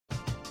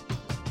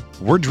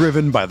We're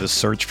driven by the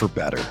search for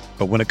better.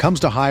 But when it comes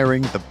to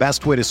hiring, the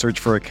best way to search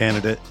for a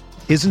candidate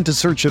isn't to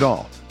search at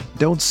all.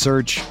 Don't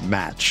search,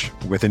 match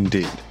with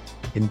Indeed.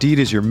 Indeed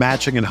is your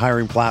matching and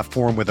hiring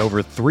platform with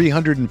over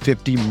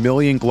 350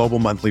 million global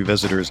monthly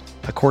visitors,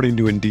 according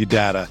to Indeed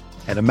data,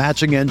 and a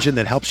matching engine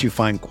that helps you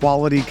find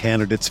quality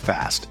candidates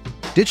fast.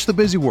 Ditch the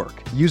busy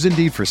work. Use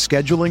Indeed for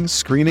scheduling,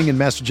 screening, and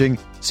messaging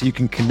so you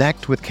can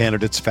connect with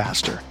candidates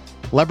faster.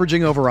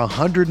 Leveraging over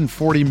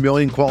 140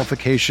 million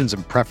qualifications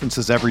and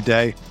preferences every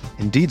day,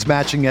 Indeed's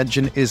matching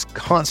engine is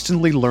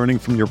constantly learning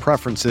from your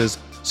preferences,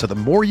 so the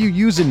more you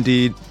use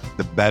Indeed,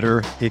 the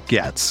better it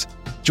gets.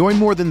 Join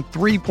more than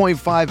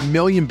 3.5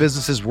 million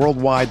businesses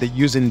worldwide that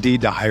use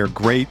Indeed to hire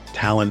great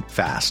talent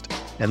fast.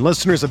 And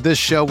listeners of this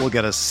show will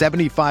get a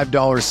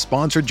 $75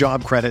 sponsored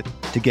job credit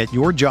to get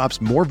your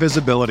jobs more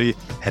visibility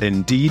at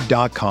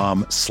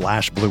Indeed.com/Blue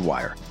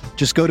Wire.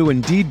 Just go to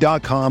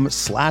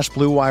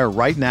Indeed.com/Blue Wire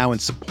right now and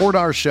support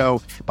our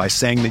show by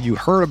saying that you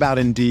heard about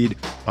Indeed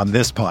on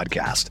this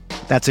podcast.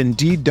 That's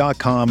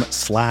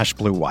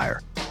Indeed.com/Blue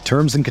Wire.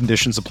 Terms and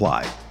conditions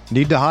apply.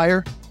 Need to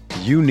hire?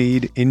 You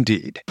need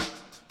Indeed.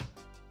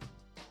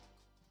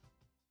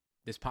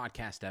 This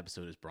podcast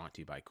episode is brought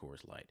to you by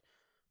Coors Light.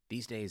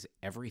 These days,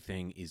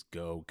 everything is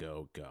go,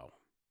 go, go.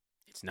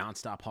 It's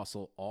nonstop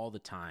hustle all the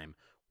time.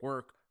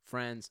 Work,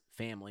 friends,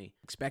 family,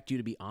 expect you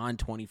to be on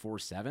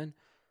 24/7.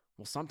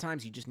 Well,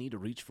 sometimes you just need to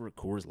reach for a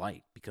Coors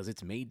Light because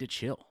it's made to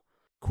chill.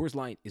 Coors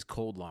Light is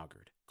cold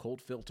lagered,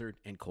 cold filtered,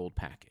 and cold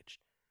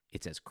packaged.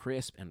 It's as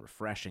crisp and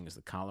refreshing as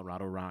the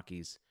Colorado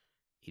Rockies.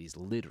 It is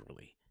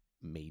literally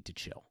made to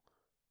chill.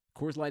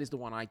 Coors Light is the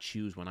one I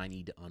choose when I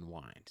need to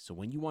unwind. So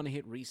when you want to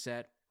hit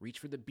reset, reach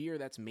for the beer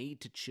that's made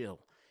to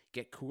chill.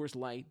 Get Coors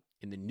Light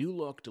in the new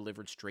look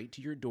delivered straight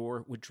to your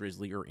door with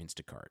Drizzly or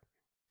Instacart.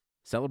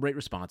 Celebrate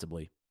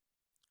responsibly.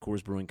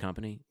 Coors Brewing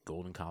Company,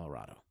 Golden,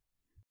 Colorado.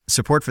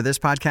 Support for this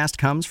podcast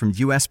comes from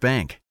U.S.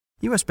 Bank.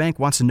 U.S. Bank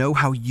wants to know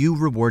how you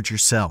reward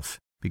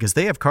yourself because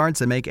they have cards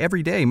that make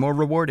every day more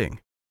rewarding.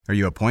 Are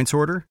you a points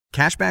hoarder,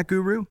 cashback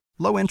guru,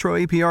 low intro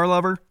APR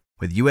lover?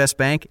 With U.S.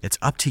 Bank, it's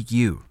up to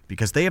you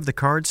because they have the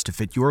cards to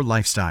fit your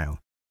lifestyle.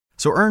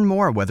 So earn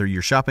more whether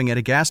you're shopping at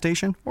a gas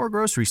station or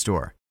grocery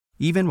store,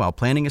 even while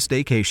planning a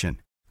staycation.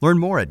 Learn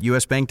more at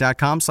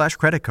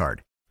usbank.com/creditcard.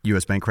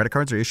 U.S. Bank credit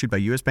cards are issued by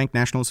U.S. Bank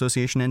National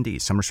Association ND.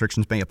 Some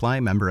restrictions may apply.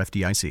 Member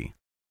FDIC.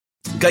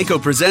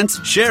 Geico presents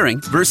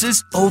sharing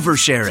versus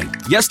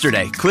oversharing.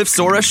 Yesterday, Cliff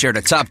Sora shared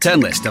a top 10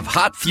 list of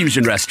hot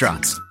fusion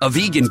restaurants, a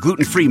vegan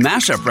gluten-free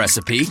mashup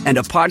recipe, and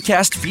a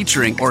podcast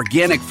featuring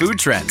organic food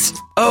trends.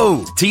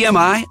 Oh,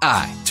 TMI,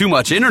 too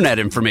much internet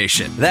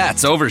information.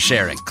 That's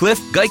oversharing. Cliff,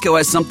 Geico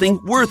has something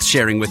worth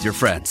sharing with your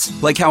friends.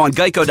 Like how on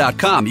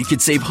Geico.com you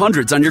could save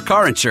hundreds on your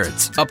car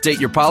insurance, update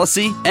your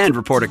policy, and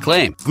report a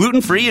claim.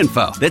 Gluten-free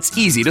info that's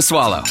easy to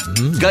swallow.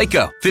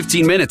 Geico,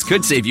 15 minutes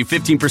could save you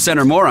 15%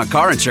 or more on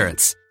car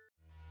insurance.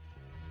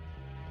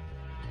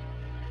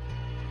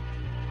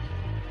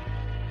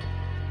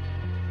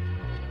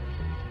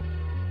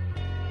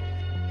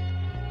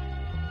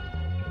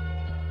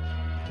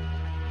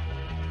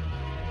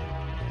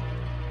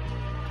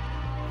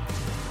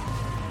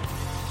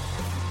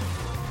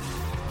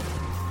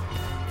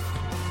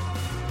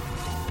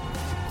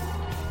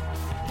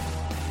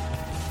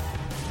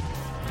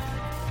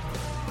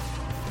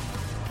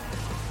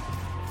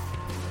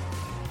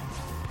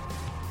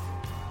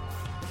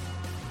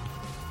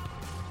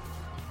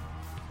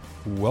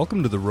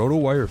 Welcome to the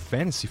RotoWire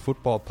Fantasy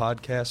Football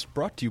Podcast,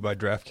 brought to you by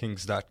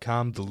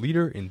DraftKings.com, the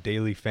leader in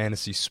daily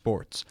fantasy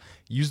sports.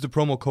 Use the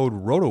promo code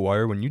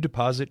RotoWire when you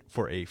deposit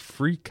for a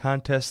free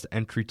contest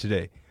entry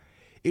today.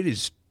 It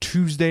is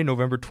Tuesday,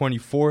 November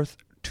 24th,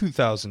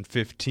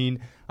 2015.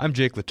 I'm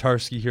Jake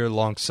Latarski here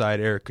alongside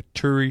Eric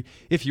Katuri.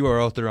 If you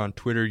are out there on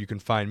Twitter, you can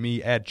find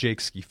me at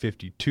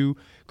JakeSki52.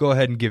 Go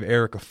ahead and give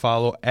Eric a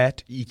follow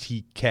at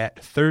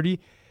ETCat30.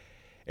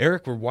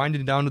 Eric, we're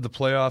winding down to the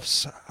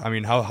playoffs. I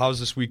mean, how's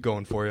this week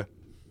going for you?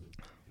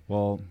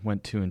 Well,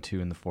 went 2-2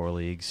 in the 4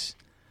 leagues.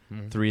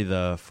 3 of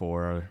the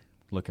 4 are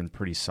looking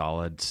pretty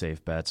solid,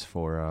 safe bets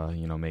for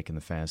making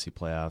the fantasy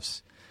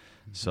playoffs.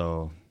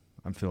 So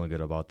I'm feeling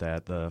good about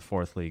that. The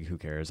 4th league, who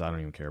cares? I don't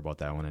even care about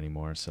that one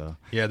anymore. So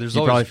yeah, you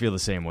probably feel the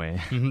same way.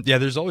 Yeah,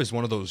 there's always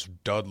one of those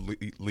dud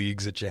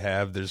leagues that you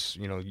have. There's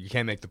you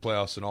can't make the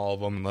playoffs in all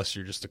of them unless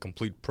you're just a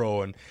complete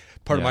pro. And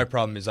part of my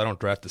problem is I don't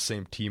draft the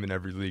same team in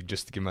every league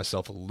just to give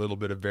myself a little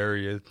bit of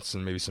variance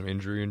and maybe some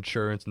injury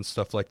insurance and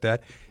stuff like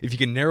that. If you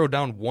can narrow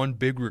down one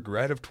big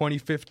regret of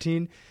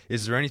 2015,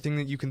 is there anything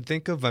that you can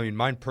think of? I mean,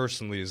 mine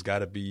personally has got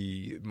to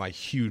be my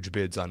huge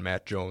bids on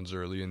Matt Jones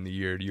early in the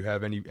year. Do you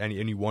have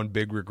any one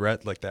big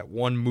regret, like that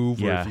one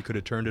move where if you could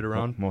have turned it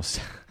around?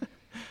 Most.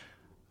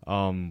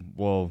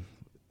 Well,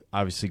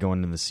 obviously going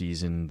into the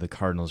season, the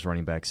Cardinals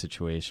running back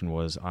situation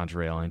was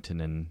Andre Ellington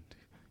and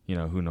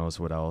who knows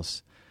what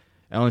else.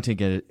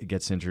 Ellington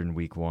gets injured in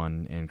week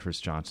 1, and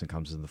Chris Johnson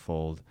comes in the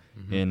fold.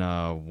 Mm-hmm. In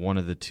one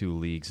of the 2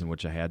 leagues in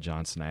which I had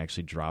Johnson, I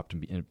actually dropped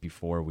him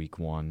before week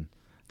 1.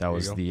 That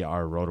was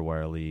our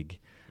RotoWire league.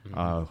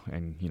 Mm-hmm.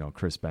 And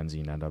Chris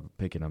Benzine ended up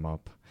picking him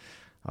up.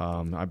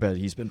 I bet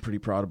he's been pretty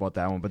proud about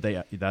that one. But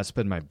that's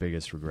been my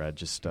biggest regret,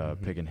 just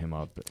picking him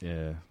up.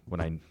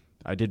 When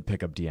I did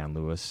pick up Deion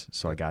Lewis,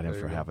 so I got him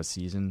for half a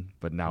season,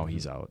 but now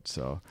he's out.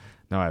 So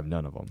now I have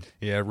none of them.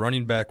 Yeah,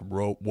 running back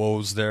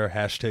woes there,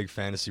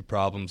 #fantasy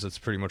problems. That's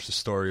pretty much the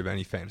story of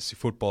any fantasy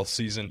football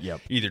season.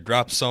 Yep. Either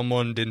dropped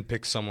someone, didn't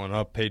pick someone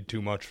up, paid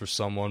too much for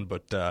someone.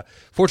 But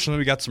fortunately,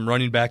 we got some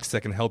running backs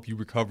that can help you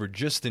recover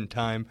just in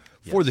time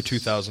for the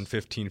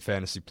 2015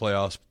 fantasy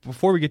playoffs.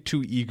 Before we get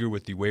too eager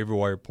with the waiver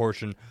wire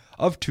portion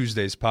of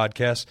Tuesday's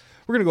podcast,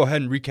 we're going to go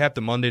ahead and recap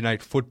the Monday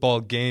Night Football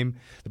game.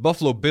 The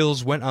Buffalo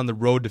Bills went on the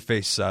road to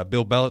face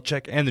Bill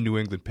Belichick and the New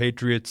England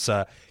Patriots.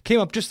 Came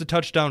up just a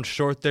touchdown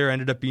short there,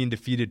 ended up being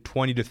defeated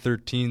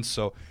 20-13,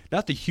 so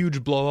not the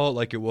huge blowout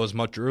like it was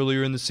much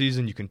earlier in the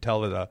season. You can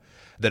tell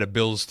that a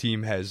Bills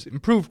team has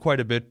improved quite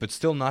a bit, but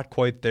still not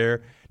quite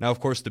there. Now, of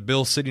course, the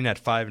Bills sitting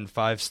at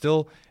 5-5,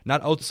 still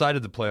not outside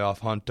of the playoff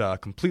hunt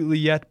completely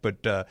yet,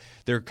 but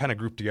they're kind of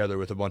grouped together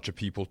with a bunch of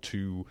people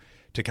to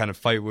kind of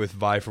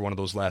vie for one of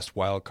those last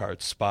wild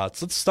card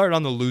spots. Let's start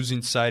on the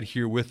losing side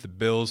here with the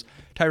Bills.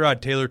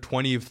 Tyrod Taylor,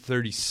 20 of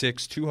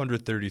 36,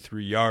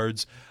 233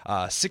 yards,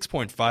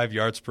 6.5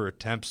 yards per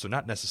attempt, so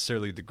not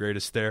necessarily the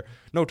greatest there.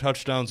 No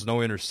touchdowns, no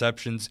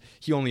interceptions.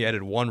 He only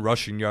added 1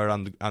 rushing yard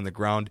on the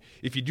ground.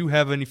 If you do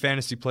have any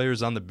fantasy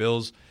players on the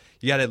Bills,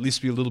 you got to at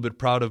least be a little bit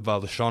proud of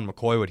LeSean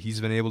McCoy, what he's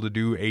been able to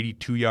do,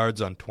 82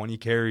 yards on 20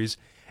 carries.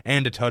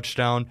 And a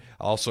touchdown.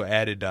 Also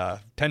added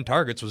 10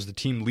 targets, was the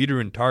team leader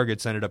in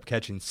targets, ended up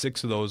catching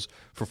 6 of those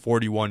for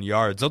 41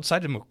 yards.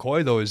 Outside of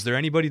McCoy, though, is there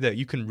anybody that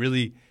you can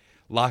really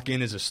lock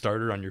in as a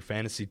starter on your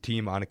fantasy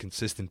team on a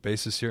consistent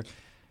basis here?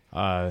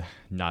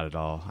 Not at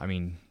all. I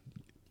mean,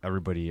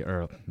 everybody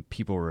or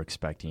people were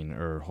expecting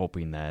or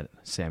hoping that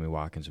Sammy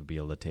Watkins would be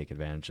able to take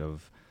advantage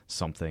of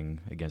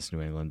something against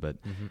New England, but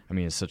I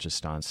mean, it's such a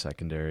staunch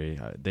secondary.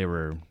 They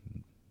were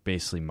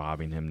basically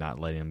mobbing him, not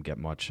letting him get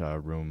much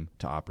room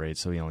to operate,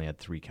 so he only had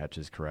 3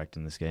 catches correct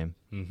in this game.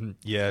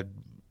 Yeah,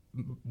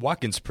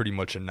 Watkins pretty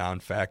much a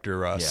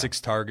non-factor.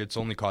 6 targets,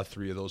 only caught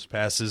 3 of those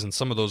passes, and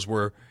some of those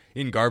were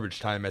in garbage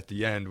time at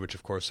the end, which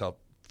of course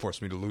helped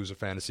force me to lose a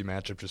fantasy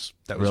matchup.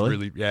 It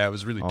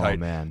was really tight.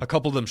 Man. A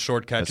couple of them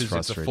short catches.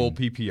 It's a full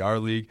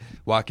PPR league.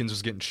 Watkins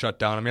was getting shut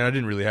down. I mean, I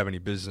didn't really have any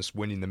business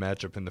winning the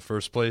matchup in the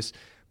first place,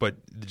 but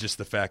just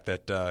the fact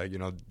that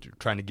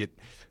trying to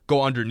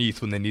go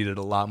underneath when they needed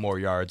a lot more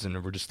yards,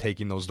 and we're just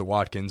taking those to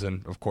Watkins,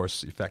 and of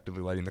course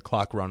effectively letting the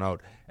clock run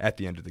out at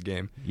the end of the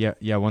game.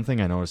 Yeah. One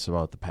thing I noticed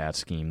about the Pat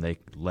scheme, they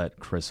let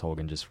Chris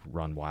Hogan just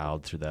run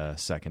wild through the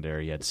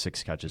secondary. He had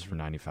 6 catches for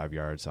 95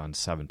 yards on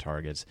 7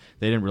 targets.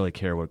 They didn't really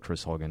care what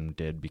Chris Hogan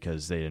did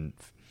because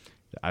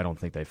I don't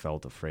think they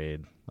felt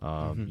afraid,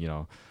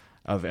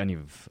 of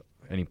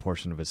any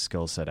portion of his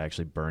skill set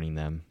actually burning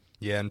them.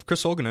 Yeah, and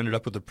Chris Hogan ended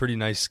up with a pretty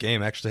nice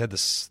game. Actually had the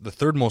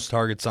 3rd most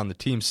targets on the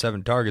team,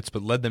 7 targets,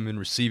 but led them in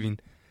receiving,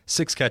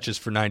 6 catches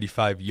for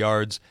 95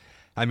 yards.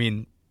 I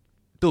mean,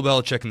 Bill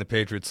Belichick and the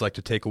Patriots like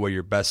to take away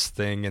your best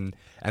thing, and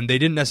they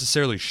didn't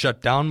necessarily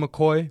shut down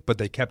McCoy, but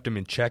they kept him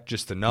in check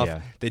just enough.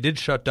 Yeah. They did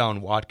shut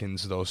down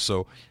Watkins, though,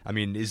 so, I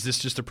mean, is this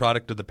just a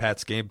product of the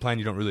Pats' game plan?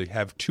 You don't really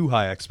have too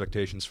high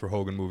expectations for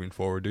Hogan moving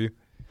forward, do you?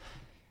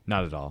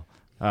 Not at all.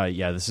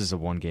 This is a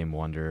one-game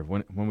wonder.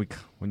 When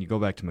you go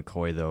back to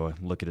McCoy, though, and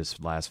look at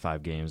his last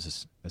 5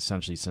 games,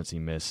 essentially since he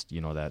missed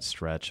that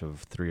stretch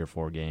of 3 or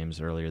 4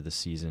 games earlier this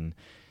season,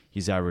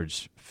 he's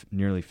averaged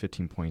nearly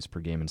 15 points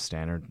per game in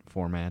standard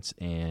formats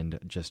and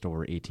just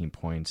over 18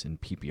 points in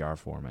PPR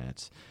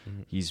formats.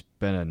 He's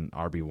been an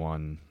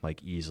RB1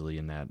 easily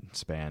in that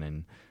span,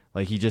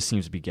 and he just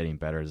seems to be getting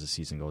better as the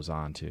season goes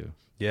on too.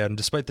 Yeah, and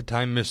despite the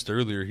time missed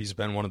earlier, he's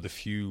been one of the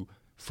few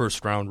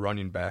first-round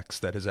running backs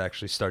that has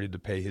actually started to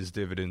pay his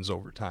dividends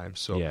over time.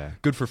 So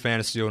good for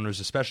fantasy owners,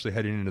 especially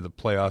heading into the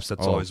playoffs.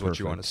 That's always what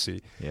you want to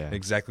see. Yeah.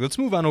 Exactly. Let's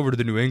move on over to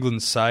the New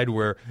England side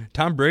where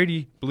Tom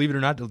Brady, believe it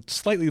or not,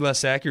 slightly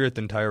less accurate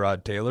than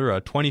Tyrod Taylor,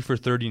 20 for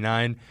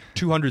 39,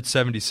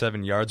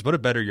 277 yards, but a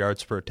better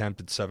yards per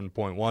attempt at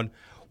 7.1.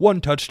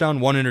 1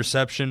 touchdown, 1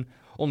 interception.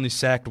 Only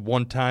sacked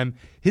 1 time.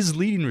 His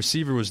leading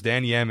receiver was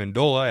Danny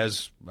Amendola,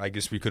 as I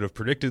guess we could have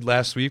predicted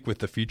last week with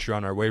the feature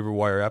on our waiver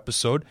wire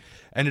episode.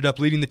 Ended up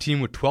leading the team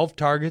with 12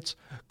 targets,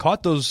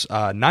 caught those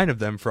 9 of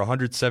them for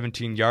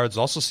 117 yards,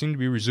 also seemed to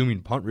be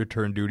resuming punt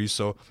return duty,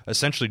 so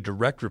essentially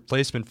direct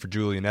replacement for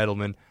Julian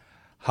Edelman.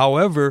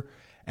 However,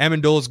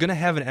 Amendola is going to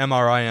have an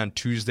MRI on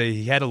Tuesday.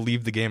 He had to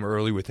leave the game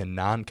early with a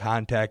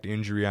non-contact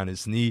injury on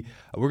his knee.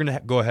 We're going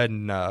to go ahead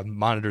and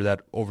monitor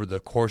that over the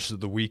course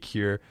of the week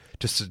here,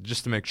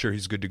 just to make sure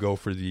he's good to go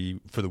for the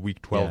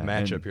Week 12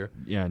 matchup here.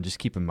 Yeah, and just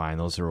keep in mind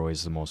those are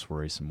always the most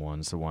worrisome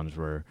ones, the ones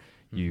where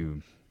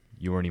you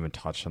weren't even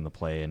touched on the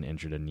play and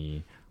injured a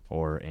knee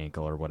or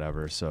ankle or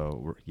whatever.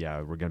 So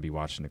we're going to be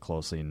watching it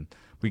closely, and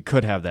we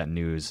could have that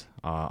news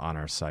on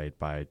our site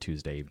by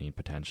Tuesday evening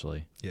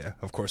potentially. Yeah,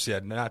 of course.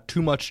 Yeah, not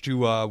too much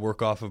to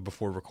work off of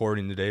before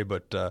recording today,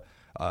 but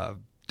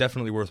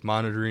definitely worth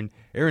monitoring.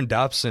 Aaron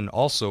Dobson,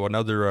 also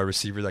another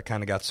receiver that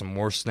kind of got some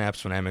more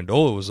snaps when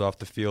Amendola was off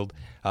the field.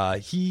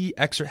 He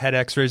had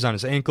x-rays on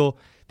his ankle.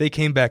 They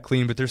came back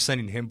clean, but they're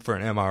sending him for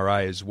an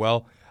MRI as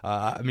well.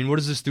 I mean, what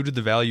does this do to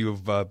the value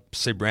of,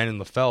 say, Brandon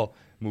LaFell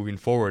moving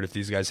forward if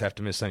these guys have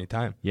to miss any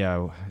time?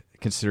 Yeah,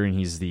 considering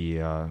he's the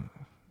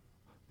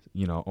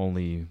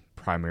only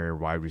primary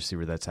wide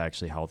receiver that's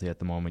actually healthy at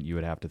the moment, you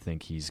would have to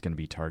think he's going to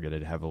be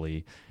targeted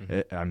heavily.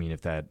 I mean,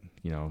 if that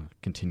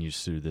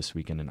continues through this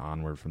weekend and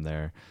onward from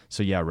there.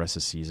 So yeah, rest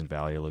of season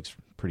value looks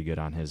pretty good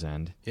on his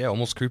end. Yeah,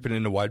 almost creeping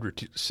into wide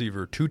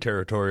receiver 2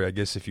 territory, I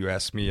guess, if you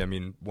ask me. I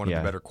mean, one of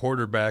the better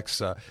quarterbacks.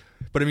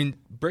 But I mean,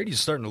 Brady's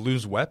starting to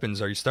lose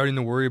weapons. Are you starting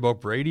to worry about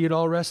Brady at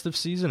all rest of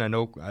season? I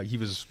know he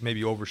was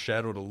maybe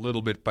overshadowed a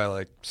little bit by,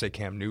 like, say,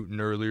 Cam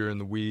Newton earlier in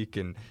the week,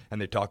 and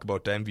they talk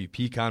about the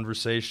MVP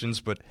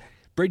conversations, but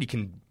Brady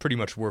can pretty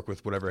much work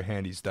with whatever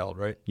hand he's dealt,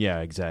 right? Yeah,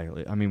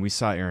 exactly. I mean, we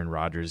saw Aaron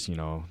Rodgers,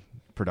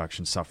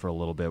 production suffer a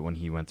little bit when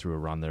he went through a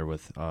run there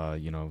with,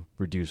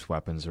 reduced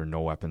weapons or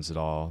no weapons at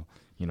all.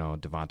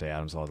 Devontae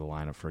Adams out of the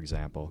lineup, for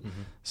example.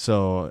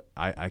 So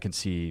I can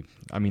see,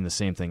 the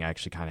same thing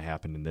actually kind of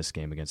happened in this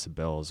game against the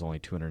Bills, only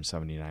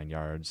 279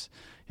 yards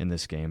in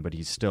this game, but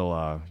he's still,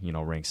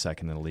 ranked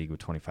second in the league with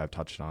 25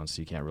 touchdowns,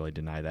 so you can't really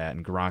deny that.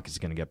 And Gronk is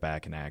going to get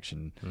back in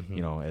action,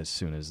 as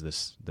soon as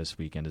this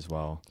weekend as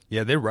well.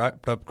 Yeah, they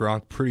wrapped up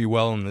Gronk pretty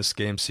well in this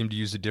game, seemed to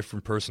use a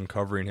different person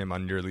covering him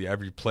on nearly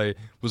every play,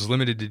 was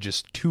limited to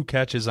just 2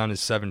 catches on his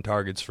 7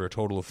 targets for a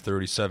total of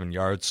 37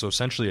 yards, so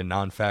essentially a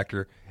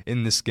non-factor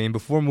in this game.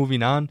 Before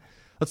moving on,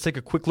 let's take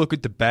a quick look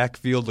at the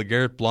backfield.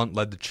 LeGarrette Blount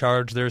led the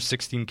charge there,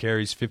 16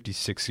 carries,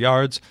 56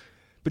 yards.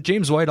 But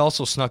James White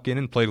also snuck in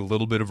and played a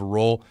little bit of a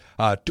role.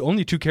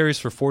 Only 2 carries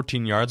for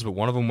 14 yards, but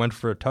one of them went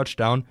for a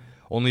touchdown.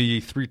 Only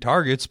 3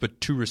 targets,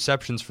 but 2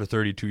 receptions for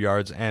 32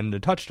 yards and a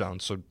touchdown.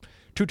 So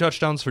 2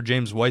 touchdowns for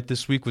James White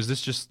this week. Was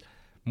this just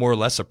more or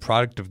less a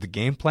product of the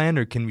game plan,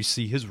 or can we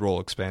see his role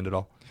expand at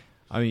all?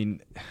 I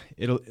mean,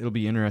 it'll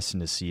be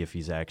interesting to see if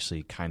he's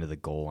actually kind of the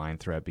goal line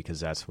threat, because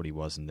that's what he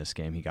was in this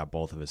game. He got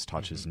both of his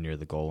touches near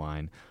the goal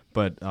line.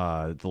 But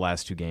the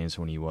last 2 games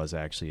when he was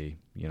actually,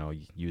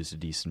 used a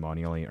decent amount,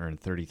 he only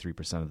earned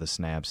 33% of the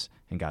snaps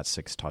and got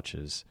 6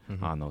 touches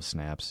on those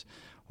snaps.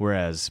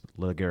 Whereas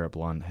LeGarrette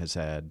Blount has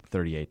had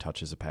 38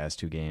 touches the past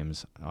 2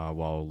 games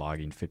while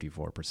logging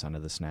 54%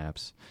 of the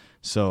snaps.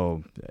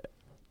 So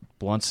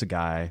Blount's a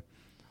guy.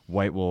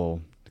 White will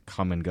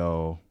come and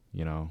go,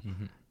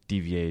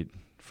 deviate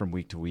from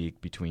week to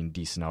week between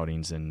decent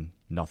outings and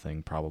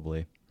nothing,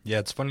 probably. Yeah,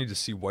 it's funny to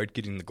see White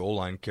getting the goal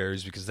line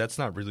carries, because that's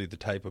not really the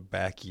type of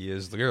back he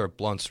is. LeGarrette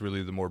Blount's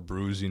really the more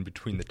bruising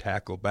between the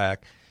tackle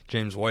back.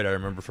 James White, I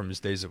remember from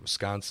his days at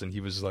Wisconsin, he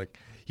was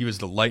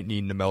the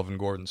lightning to Melvin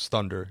Gordon's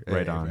thunder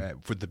right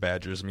on with the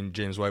Badgers. I mean,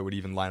 James White would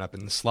even line up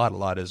in the slot a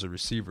lot as a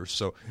receiver.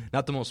 So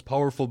not the most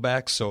powerful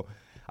back, so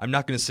I'm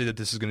not going to say that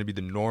this is going to be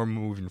the norm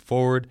moving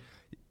forward.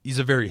 He's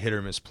a very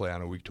hit-or-miss play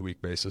on a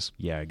week-to-week basis.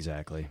 Yeah,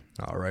 exactly.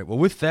 All right. Well,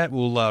 with that,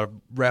 we'll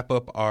wrap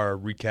up our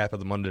recap of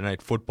the Monday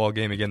Night Football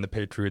game. Again, the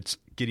Patriots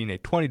getting a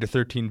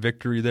 20-13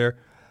 victory there.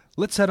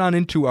 Let's head on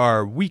into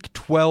our Week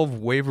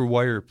 12 waiver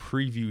wire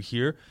preview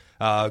here.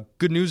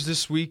 Good news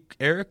this week,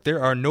 Eric.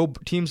 There are no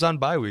teams on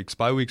bye weeks.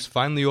 Bye week's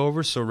finally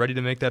over, so ready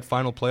to make that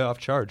final playoff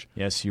charge.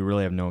 Yes, you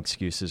really have no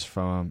excuses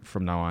from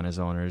now on as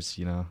owners.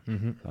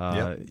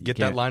 Get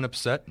that lineup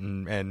set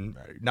and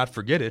not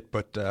forget it,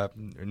 but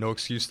no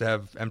excuse to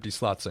have empty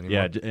slots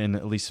anymore. Yeah, and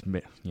at least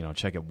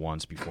check it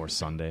once before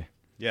Sunday.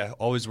 Yeah,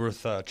 always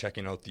worth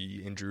checking out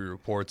the injury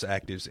reports,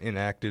 actives,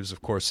 inactives.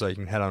 Of course, you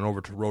can head on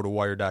over to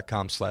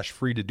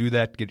rotowire.com/free to do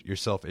that. Get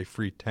yourself a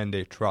free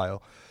 10-day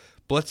trial.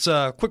 But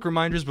let's quick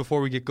reminders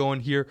before we get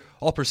going here.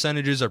 All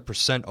percentages are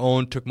percent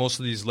owned. Took most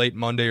of these late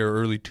Monday or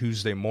early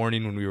Tuesday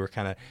morning when we were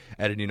kind of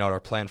editing out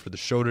our plan for the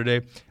show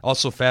today.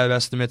 Also, fab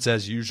estimates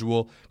as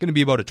usual. Going to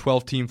be about a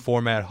 12-team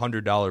format,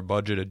 $100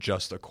 budget.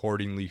 Adjust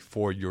accordingly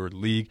for your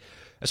league.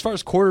 As far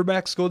as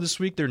quarterbacks go this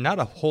week, there are not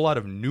a whole lot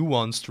of new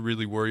ones to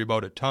really worry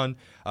about a ton.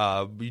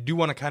 We do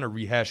want to kind of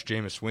rehash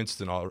Jameis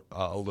Winston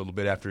a little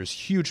bit after his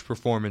huge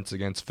performance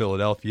against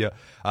Philadelphia.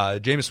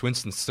 Jameis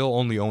Winston still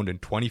only owned in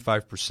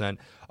 25%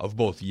 of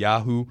both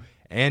Yahoo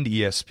and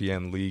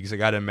ESPN leagues. I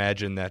got to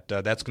imagine that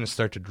that's going to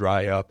start to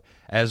dry up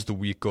as the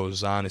week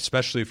goes on,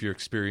 especially if you're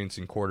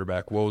experiencing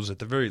quarterback woes. At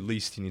the very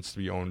least, he needs to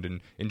be owned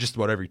in just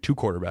about every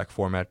 2-quarterback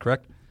format,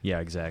 correct?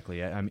 Yeah,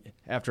 exactly. I mean,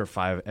 after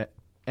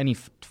any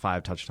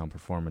 5 touchdown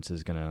performance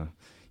is going to,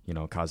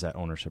 cause that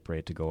ownership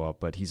rate to go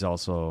up. But he's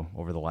also,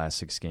 over the last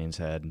 6 games,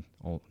 had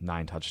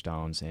 9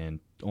 touchdowns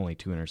and only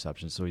 2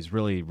 interceptions. So he's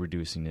really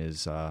reducing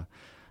his,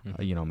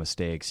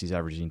 mistakes. He's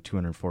averaging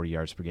 240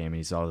 yards per game, and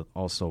he's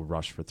also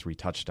rushed for 3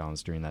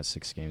 touchdowns during that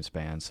 6-game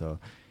span. So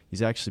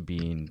he's actually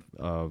been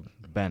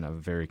a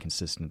very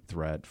consistent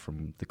threat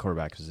from the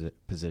quarterback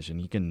position.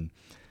 He can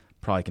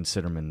probably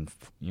consider him in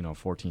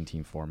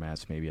 14-team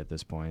formats maybe at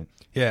this point.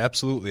 Yeah,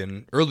 absolutely.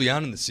 And early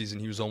on in the season,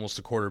 he was almost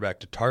a quarterback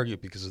to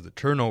target because of the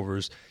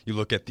turnovers. You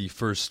look at the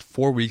first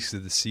 4 weeks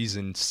of the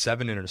season,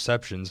 7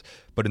 interceptions,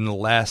 but in the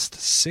last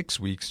 6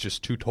 weeks,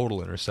 just 2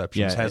 total interceptions.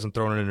 Yeah, hasn't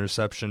thrown an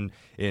interception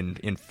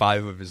in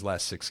 5 of his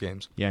last 6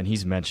 games. Yeah, and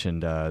he's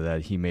mentioned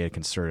that he made a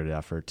concerted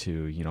effort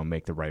to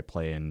make the right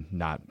play and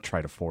not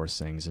try to force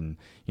things, and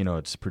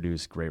it's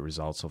produced great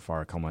results so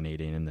far,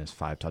 culminating in this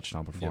 5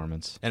 touchdown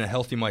performance. Yep. And a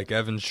healthy Mike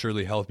Evans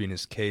surely helping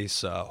his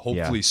case.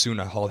 Hopefully soon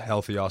a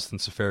healthy Austin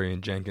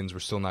Seferian-Jenkins. We're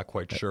still not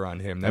quite sure on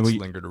him. That's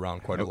lingered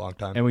around quite a long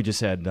time. And we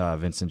just had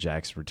Vincent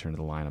Jackson return to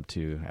the lineup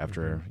too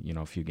after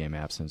a few game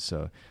absence.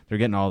 So they're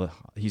getting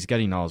he's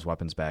getting all his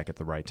weapons back at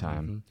the right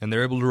time. And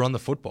they're able to run the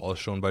football, as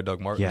shown by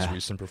Doug Martin's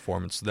recent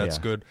performance. So that's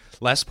good.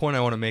 Last point I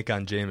want to make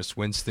on Jameis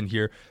Winston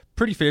here.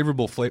 Pretty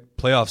favorable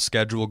playoff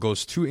schedule.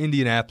 Goes to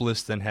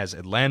Indianapolis, then has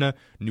Atlanta,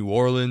 New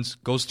Orleans,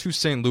 goes to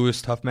St.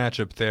 Louis, tough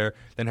matchup there,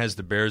 then has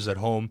the Bears at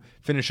home,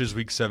 finishes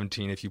Week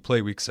 17 if you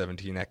play Week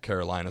 17 at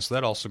Carolina. So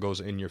that also goes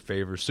in your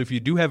favor. So if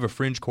you do have a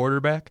fringe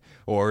quarterback,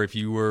 or if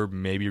you were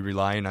maybe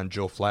relying on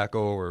Joe Flacco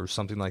or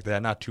something like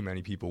that, not too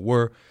many people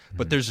were,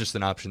 but there's just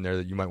an option there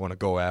that you might want to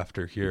go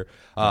after here.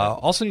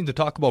 Also need to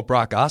talk about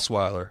Brock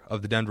Osweiler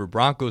of the Denver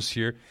Broncos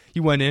here. He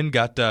went in,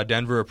 got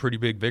Denver a pretty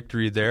big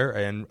victory there,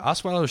 and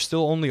Osweiler is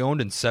still only owned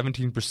in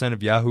 17%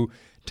 of Yahoo,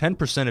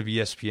 10% of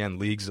ESPN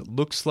leagues. It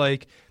looks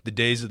like the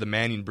days of the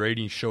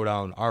Manning-Brady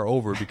showdown are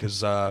over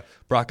because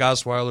Brock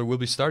Osweiler will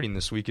be starting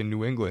this week in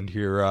New England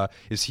here.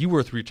 Is he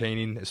worth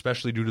retaining,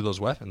 especially due to those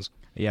weapons?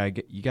 Yeah,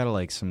 you got to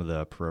like some of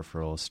the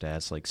peripheral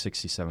stats, like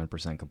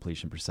 67%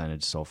 completion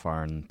percentage so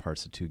far in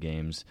parts of 2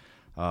 games,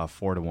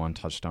 4-to-1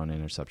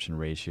 touchdown-interception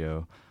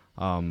ratio.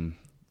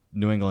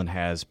 New England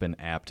has been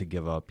apt to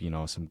give up,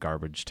 some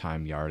garbage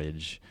time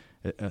yardage.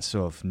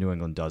 So if New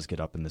England does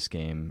get up in this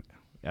game,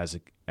 as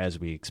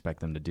we expect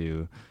them to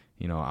do,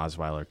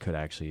 Osweiler could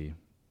actually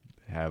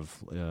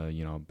have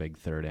big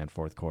third and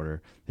fourth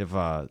quarter. If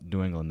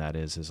New England, that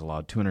is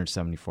allowed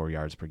 274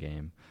 yards per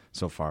game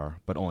so far,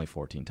 but only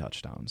 14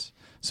 touchdowns.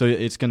 So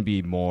it's going to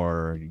be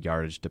more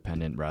yardage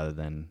dependent rather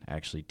than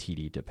actually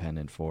TD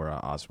dependent for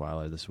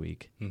Osweiler this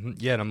week. Mm-hmm.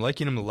 Yeah, and I'm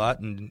liking him a lot.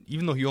 And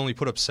even though he only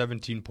put up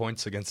 17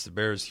 points against the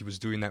Bears, he was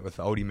doing that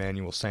without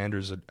Emmanuel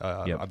Sanders.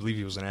 I believe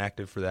he was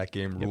inactive for that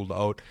game, ruled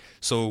out.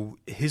 So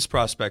his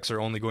prospects are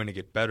only going to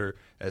get better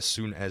as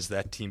soon as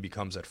that team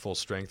becomes at full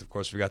strength. Of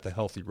course, we got the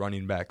healthy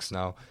running backs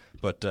now.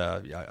 But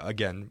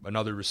again,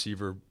 another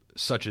receiver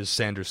such as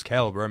Sanders'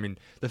 caliber. I mean,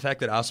 the fact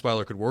that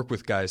Osweiler could work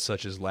with guys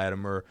such as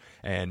Latimer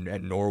and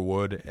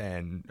Norwood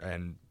and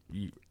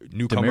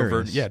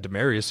newcomer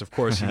Demarius, of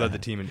course. He led the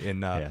team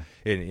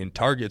in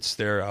targets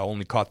there,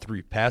 only caught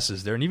 3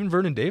 passes there. And even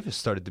Vernon Davis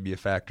started to be a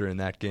factor in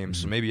that game.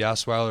 So maybe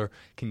Osweiler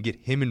can get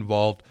him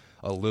involved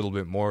a little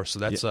bit more, so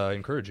that's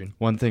encouraging.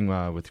 One thing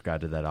with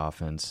regard to that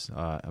offense,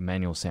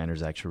 Emmanuel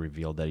Sanders actually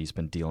revealed that he's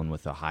been dealing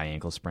with a high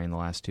ankle sprain the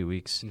last 2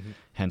 weeks,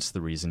 hence the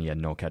reason he had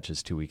no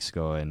catches 2 weeks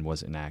ago and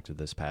was inactive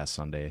this past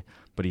Sunday.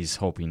 But he's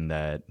hoping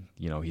that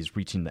he's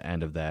reaching the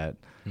end of that,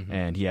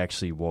 and he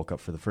actually woke up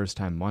for the first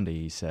time Monday,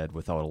 he said,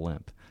 without a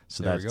limp.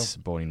 So that's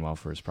boding well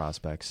for his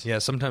prospects. Yeah,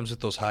 sometimes with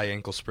those high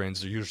ankle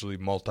sprains, they're usually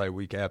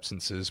multi-week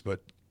absences,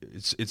 but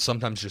it's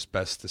sometimes just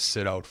best to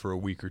sit out for a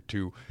week or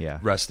 2,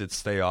 rest it,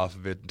 stay off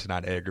of it, to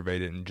not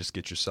aggravate it, and just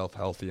get yourself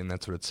healthy, and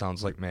that's what it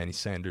sounds like Manny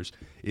Sanders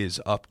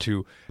is up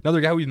to. Another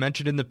guy we've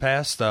mentioned in the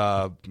past,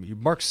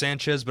 Mark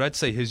Sanchez, but I'd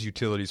say his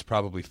utility is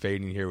probably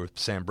fading here with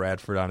Sam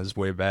Bradford on his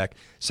way back.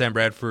 Sam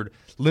Bradford,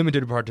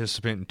 limited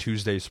participant in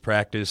Tuesday's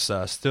practice,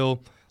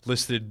 still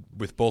listed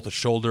with both a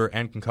shoulder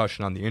and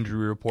concussion on the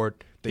injury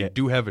report. They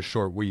do have a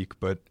short week,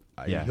 but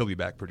he'll be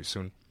back pretty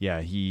soon.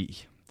 Yeah,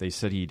 They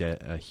said he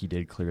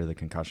did clear the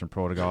concussion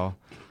protocol,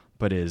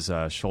 but his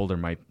shoulder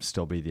might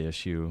still be the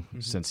issue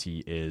since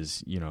he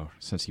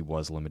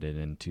was limited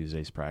in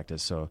Tuesday's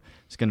practice. So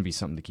it's going to be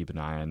something to keep an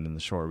eye on. And the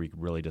short week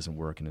really doesn't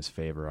work in his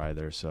favor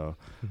either. So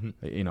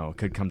it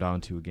could come down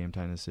to a game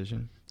time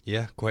decision.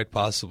 Yeah, quite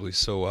possibly.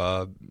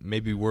 So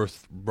maybe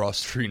worth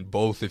rostering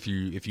both if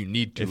you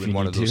need to in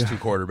one of those 2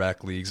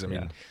 quarterback leagues. I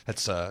mean,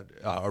 that's a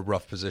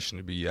rough position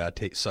to be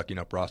sucking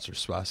up roster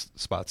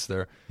spots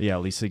there. Yeah,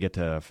 at least they get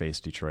to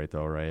face Detroit,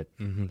 though, right?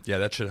 Mm-hmm. Yeah,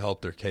 that should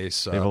help their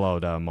case. They've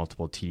allowed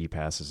multiple TD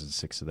passes in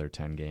 6 of their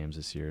 10 games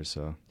this year.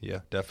 So yeah,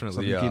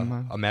 definitely a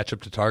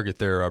matchup to target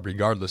there,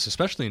 regardless,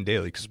 especially in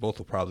daily, because both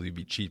will probably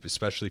be cheap,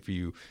 especially if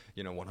you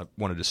want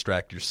to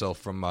distract yourself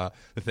from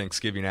the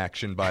Thanksgiving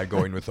action by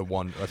going with a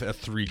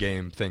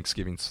 3-game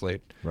Thanksgiving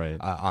slate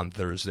on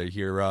Thursday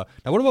here. Now,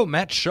 what about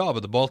Matt Schaub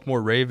of the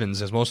Baltimore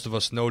Ravens? As most of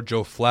us know,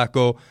 Joe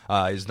Flacco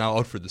is now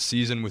out for the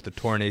season with a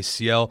torn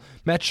ACL.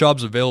 Matt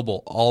Schaub's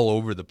available all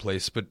over the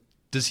place, but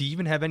does he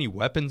even have any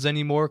weapons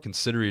anymore,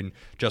 considering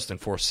Justin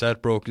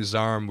Forsett broke his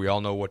arm? We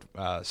all know what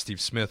Steve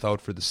Smith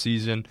out for the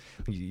season.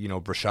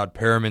 Brashad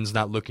Perriman's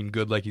not looking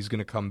good like he's going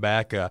to come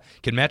back.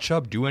 Can Matt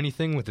Schaub do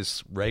anything with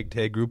this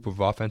ragtag group of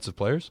offensive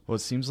players? Well, it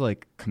seems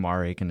like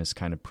Kamar Aiken has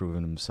kind of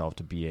proven himself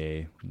to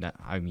be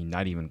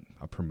not even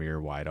a premier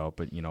wideout,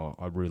 but,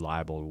 a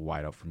reliable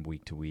wideout from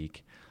week to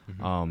week.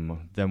 Mm-hmm.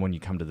 Then when you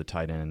come to the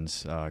tight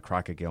ends,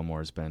 Crockett Gilmore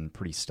has been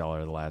pretty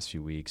stellar the last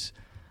few weeks.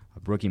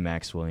 Rookie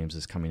Max Williams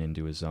is coming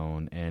into his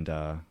own, and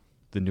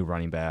the new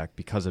running back,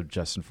 because of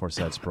Justin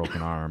Forsett's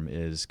broken arm,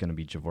 is going to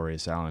be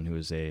Javorius Allen, who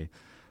is a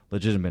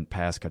legitimate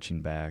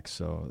pass-catching back.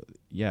 So,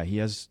 yeah, he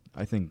has,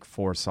 I think,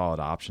 4 solid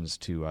options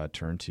to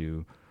turn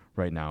to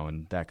right now,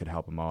 and that could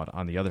help him out.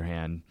 On the other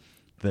hand,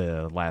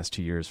 the last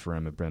 2 years for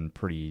him have been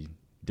pretty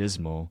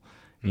dismal.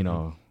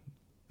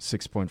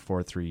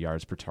 6.43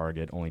 yards per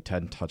target, only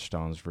 10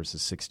 touchdowns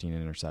versus 16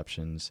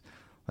 interceptions.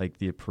 Like,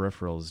 the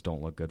peripherals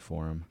don't look good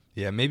for him.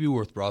 Yeah, maybe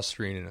worth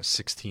rostering in a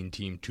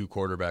 16-team,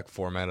 2-quarterback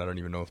format. I don't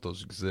even know if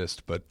those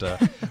exist, but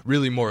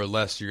really, more or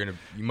less, you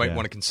might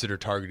want to consider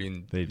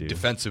targeting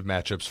defensive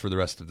matchups for the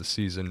rest of the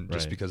season,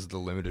 just because of the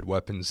limited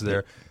weapons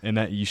there. And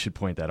that you should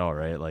point that out,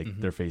 right? Like,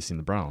 they're facing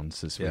the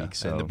Browns this week.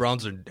 So. And the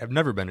Browns have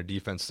never been a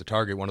defense to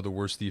target, one of the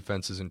worst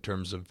defenses in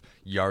terms of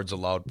yards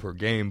allowed per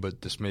game,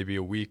 but this may be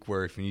a week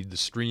where if you need the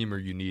stream or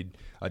you need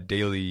a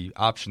daily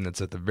option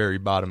that's at the very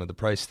bottom of the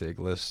price tag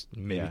list,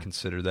 maybe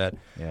consider that.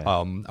 Yeah.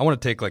 I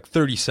want to take like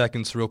 30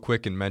 seconds real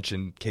quick and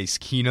mention Case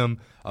Keenum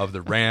of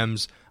the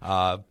Rams.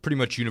 Pretty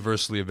much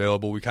universally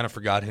available. We kind of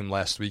forgot him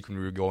last week when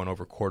we were going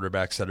over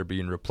quarterbacks that are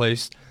being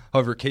replaced.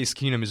 However, Case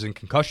Keenum is in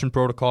concussion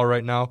protocol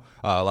right now.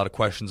 A lot of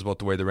questions about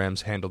the way the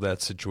Rams handled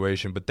that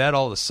situation. But that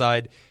all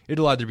aside,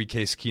 it'll either be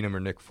Case Keenum or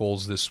Nick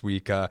Foles this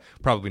week.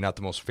 Probably not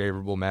the most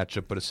favorable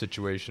matchup, but a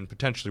situation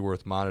potentially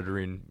worth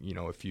monitoring,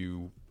 if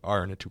you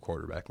are in a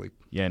 2-quarterback league.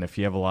 Yeah, and if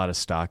you have a lot of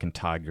stock in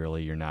Todd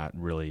Gurley, you're not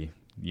really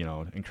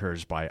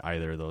encouraged by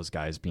either of those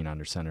guys being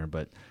under center.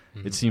 But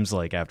it seems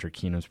like after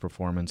Keenum's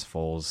performance,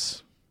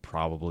 Foles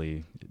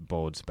probably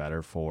bodes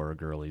better for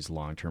Gurley's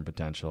long-term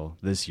potential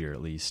this year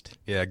at least.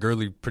 Yeah,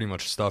 Gurley pretty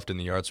much stuffed in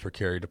the yards per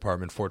carry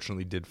department.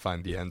 Fortunately, did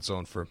find the end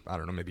zone for,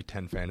 maybe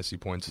 10 fantasy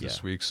points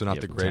this week, so not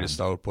the greatest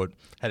 10. Output.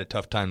 Had a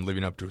tough time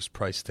living up to his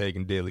price tag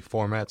in daily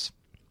formats.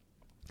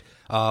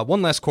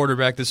 One last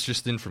quarterback that's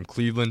just in from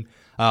Cleveland.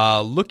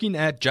 Looking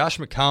at Josh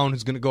McCown,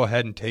 who's going to go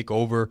ahead and take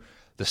over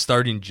the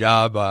starting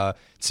job.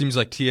 It seems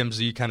like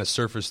TMZ kind of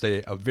surfaced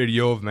a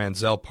video of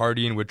Manziel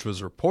partying, which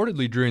was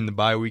reportedly during the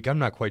bye week. I'm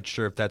not quite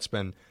sure if that's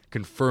been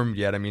confirmed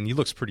yet. I mean, he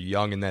looks pretty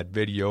young in that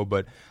video,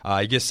 but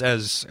I guess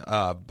as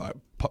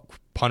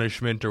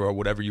punishment or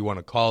whatever you want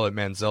to call it,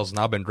 Manziel's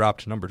now been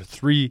dropped to number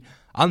 3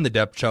 on the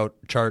depth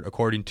chart,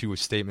 according to a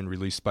statement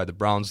released by the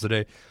Browns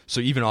today.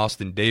 So even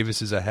Austin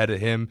Davis is ahead of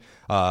him.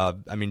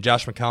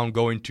 Josh McCown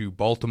going to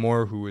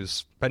Baltimore, who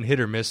has been hit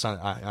or miss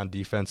on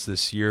defense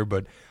this year.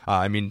 But,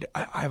 I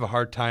have a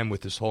hard time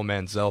with this whole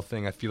Manziel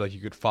thing. I feel like you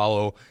could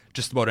follow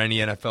just about any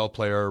NFL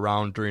player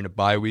around during a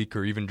bye week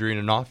or even during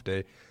an off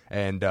day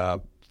and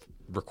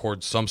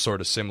record some sort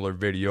of similar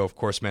video. Of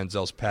course,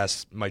 Manziel's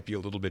past might be a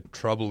little bit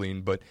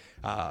troubling, but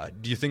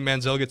do you think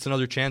Manziel gets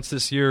another chance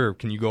this year, or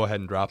can you go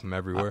ahead and drop him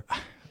everywhere?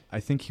 I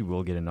think he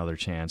will get another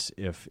chance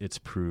if it's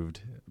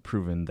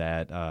proven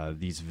that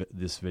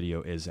this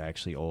video is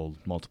actually old,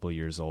 multiple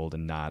years old,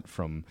 and not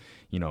from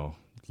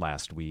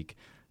last week.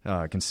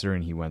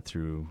 Considering he went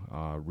through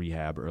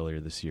rehab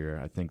earlier this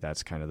year, I think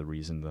that's kind of the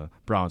reason the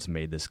Browns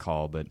made this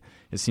call, but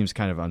it seems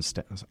kind of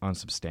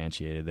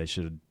unsubstantiated. They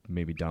should have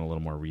maybe done a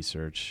little more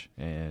research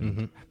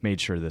and made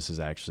sure this is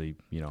actually,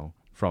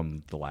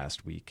 from the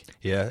last week.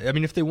 Yeah,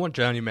 if they want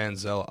Johnny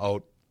Manziel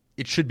out,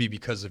 it should be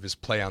because of his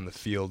play on the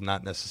field,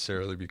 not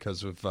necessarily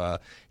because of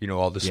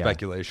all the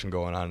speculation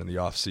going on in the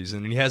offseason.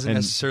 And he hasn't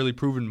necessarily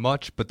proven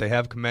much, but they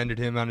have commended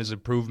him on his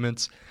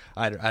improvements.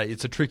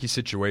 It's a tricky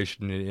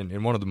situation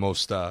in one of the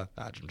most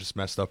just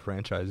messed up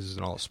franchises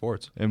in all of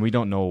sports. And we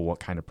don't know what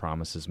kind of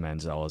promises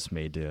Manziel has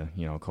made to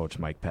Coach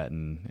Mike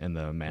Pettin and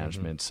the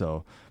management.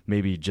 So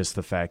maybe just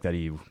the fact that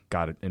he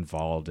got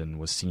involved and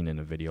was seen in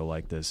a video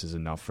like this is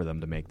enough for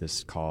them to make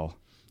this call.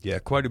 Yeah,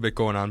 quite a bit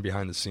going on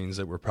behind the scenes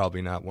that we're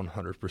probably not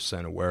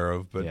 100% aware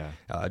of.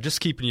 But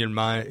just keeping you in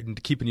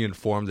mind, keeping you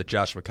informed that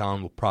Josh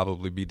McCown will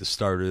probably be the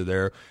starter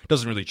there.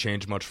 Doesn't really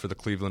change much for the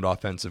Cleveland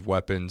offensive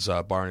weapons.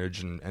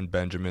 Barnidge and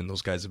Benjamin,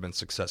 those guys have been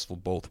successful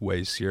both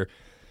ways here.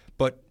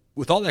 But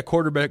with all that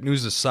quarterback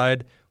news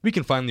aside, we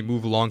can finally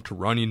move along to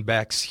running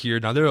backs here.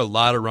 Now, there are a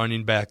lot of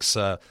running backs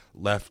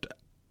left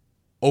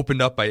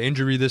opened up by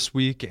injury this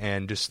week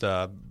and just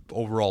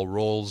overall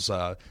roles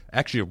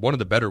actually one of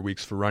the better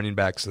weeks for running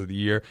backs of the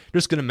year.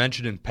 Just going to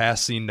mention in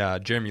passing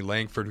Jeremy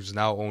Langford, who's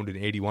now owned in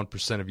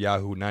 81% of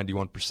Yahoo,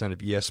 91% of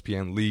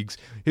ESPN leagues.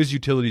 His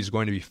utility is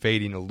going to be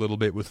fading a little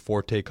bit with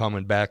Forte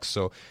coming back,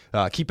 so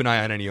keep an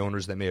eye on any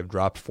owners that may have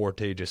dropped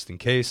Forte just in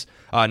case.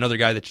 Another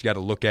guy that you got to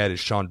look at is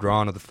Sean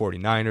Drawn of the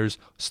 49ers,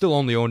 still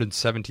only owned in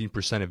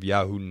 17% of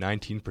Yahoo,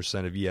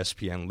 19% of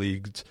ESPN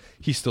leagues.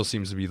 He still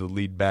seems to be the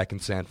lead back in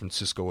San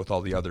Francisco with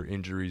all the other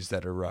injuries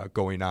that are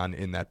going on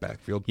in that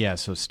backfield. Yeah,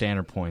 so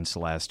standard points the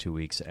last 2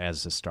 weeks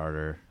as a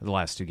starter, the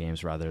last 2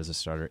 games rather as a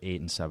starter,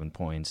 8 and 7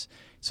 points.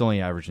 It's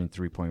only averaging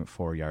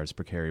 3.4 yards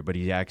per carry, but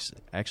he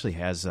actually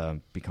has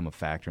become a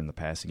factor in the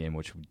passing game,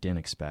 which we didn't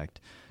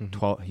expect.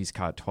 He's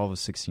caught 12 of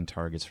 16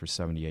 targets for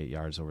 78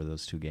 yards over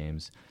those 2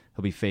 games.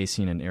 He'll be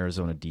facing an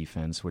Arizona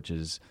defense, which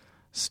is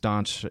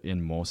staunch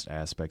in most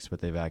aspects, but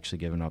they've actually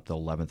given up the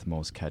 11th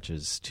most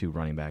catches to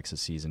running backs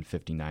this season,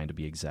 59 to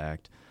be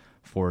exact,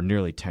 for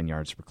nearly 10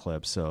 yards per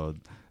clip. So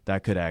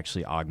that could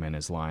actually augment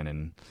his line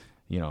and,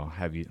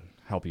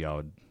 help you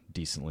out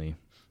decently.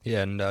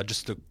 Yeah, and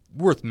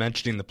worth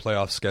mentioning the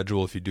playoff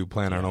schedule if you do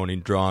plan on owning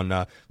Drawn.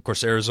 Of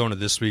course, Arizona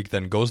this week,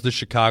 then goes to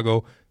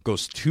Chicago,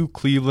 goes to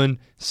Cleveland,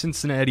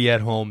 Cincinnati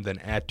at home, then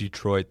at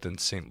Detroit, then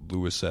St.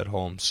 Louis at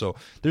home. So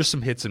there's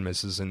some hits and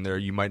misses in there.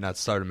 You might not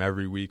start him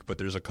every week, but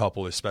there's a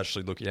couple,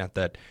 especially looking at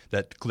that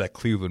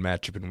Cleveland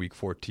matchup in Week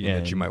 14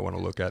 that you might want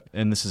to look at.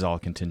 And this is all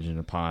contingent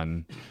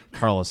upon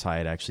Carlos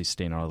Hyde actually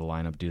staying out of the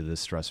lineup due to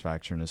this stress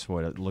fracture in his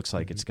foot. It looks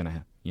like it's going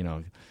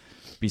to,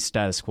 be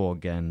status quo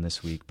again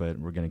this week, but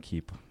we're going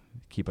to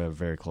keep a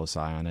very close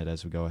eye on it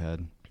as we go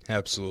ahead.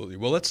 Absolutely.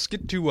 Well, let's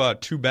get to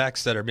 2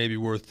 backs that are maybe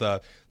worth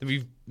that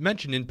we've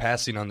mentioned in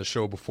passing on the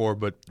show before,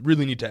 but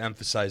really need to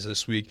emphasize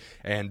this week.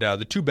 And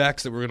the 2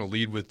 backs that we're going to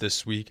lead with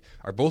this week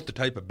are both the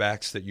type of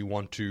backs that you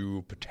want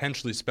to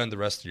potentially spend the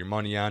rest of your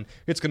money on.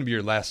 It's going to be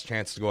your last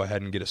chance to go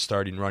ahead and get a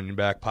starting running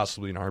back,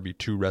 possibly an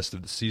RB2 rest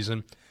of the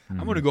season.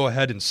 I'm going to go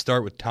ahead and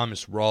start with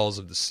Thomas Rawls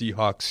of the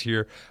Seahawks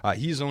here.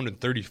 He's owned in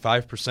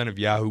 35% of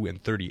Yahoo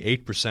and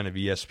 38% of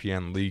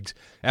ESPN leagues.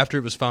 After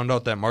it was found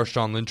out that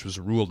Marshawn Lynch was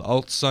ruled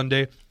out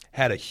Sunday,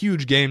 had a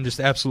huge game, just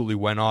absolutely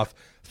went off.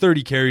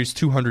 30 carries,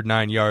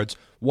 209 yards,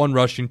 1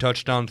 rushing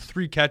touchdown,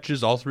 3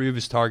 catches, all 3 of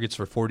his targets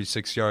for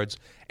 46 yards,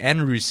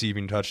 and a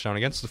receiving touchdown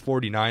against the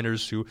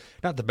 49ers, who,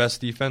 not the best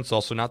defense,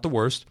 also not the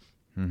worst.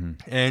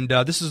 And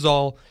this is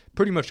all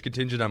pretty much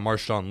contingent on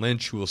Marshawn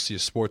Lynch, who will see a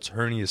sports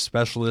hernia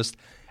specialist.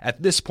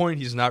 At this point,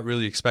 he's not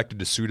really expected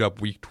to suit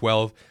up Week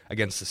 12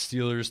 against the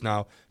Steelers.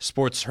 Now,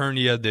 sports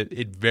hernia,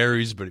 it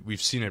varies, but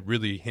we've seen it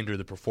really hinder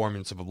the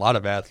performance of a lot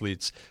of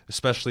athletes,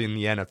 especially in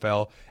the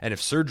NFL. And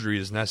if surgery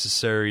is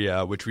necessary,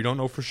 which we don't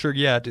know for sure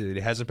yet,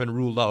 it hasn't been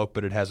ruled out,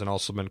 but it hasn't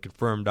also been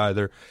confirmed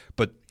either.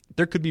 But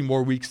there could be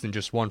more weeks than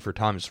just one for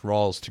Thomas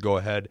Rawls to go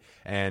ahead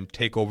and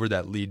take over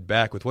that lead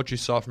back. With what you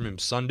saw from him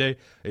Sunday,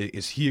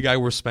 is he a guy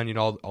worth spending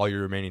all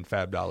your remaining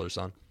fab dollars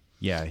on?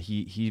 Yeah,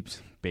 he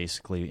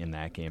basically in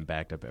that game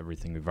backed up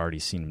everything we've already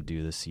seen him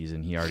do this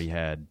season. He already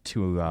had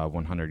 2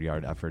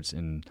 100-yard efforts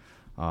in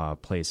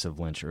place of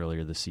Lynch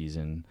earlier this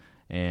season.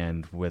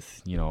 And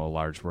with, a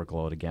large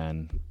workload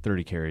again,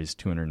 30 carries,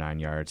 209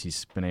 yards,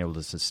 he's been able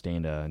to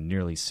sustain a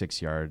nearly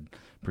 6-yard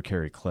per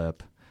carry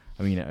clip.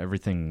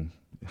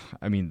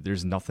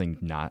 There's nothing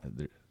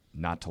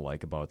not to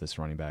like about this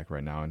running back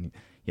right now. And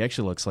he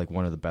actually looks like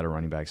one of the better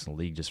running backs in the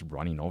league, just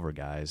running over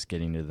guys,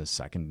 getting to the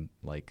second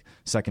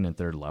and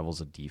third levels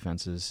of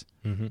defenses.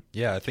 Mm-hmm.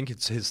 Yeah, I think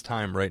it's his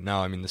time right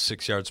now. The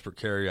 6 yards per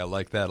carry, I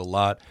like that a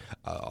lot.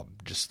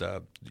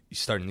 He's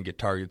starting to get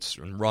targets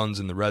and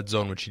runs in the red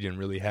zone, which he didn't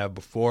really have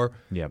before.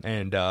 Yeah.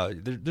 And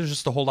there's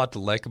just a whole lot to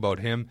like about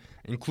him,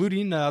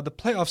 including the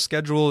playoff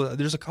schedule.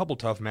 There's a couple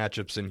tough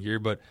matchups in here,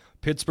 but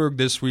Pittsburgh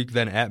this week,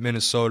 then at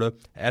Minnesota,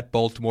 at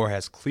Baltimore,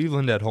 has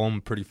Cleveland at home,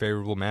 pretty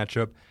favorable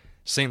matchup.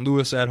 St.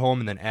 Louis at home,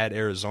 and then at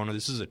Arizona.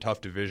 This is a tough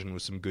division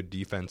with some good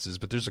defenses,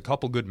 but there's a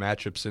couple good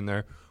matchups in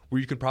there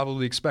where you could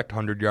probably expect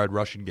 100-yard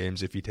rushing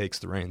games if he takes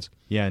the reins.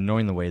 Yeah,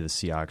 knowing the way the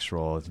Seahawks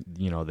roll,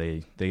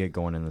 they get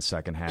going in the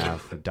second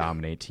half,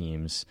 dominate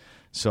teams.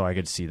 So I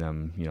could see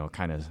them,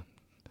 kind of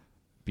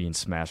being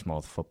smash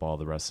mouth football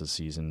the rest of the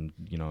season,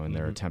 in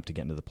their attempt to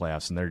get into the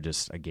playoffs, and they're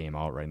just a game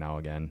out right now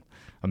again,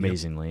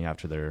 amazingly,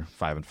 after their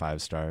 5-5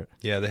 start.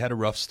 Yeah, they had a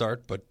rough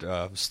start, but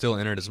still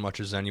in it as much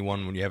as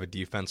anyone when you have a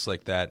defense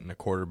like that and a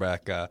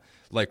quarterback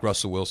like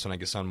Russell Wilson. I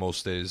guess on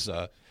most days,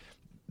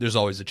 there's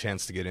always a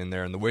chance to get in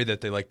there, and the way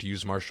that they like to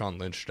use Marshawn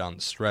Lynch down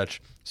the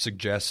stretch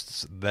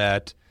suggests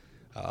that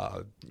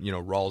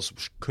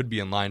Rawls could be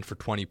in line for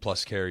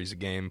 20-plus carries a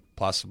game,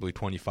 possibly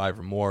 25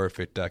 or more if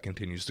it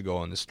continues to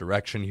go in this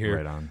direction here.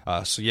 Right on.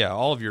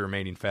 All of your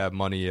remaining fab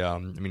money,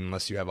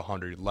 unless you have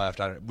 100 left,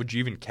 would you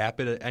even cap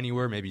it at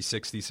anywhere, maybe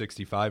 $60,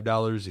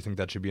 $65? You think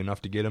that should be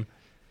enough to get him?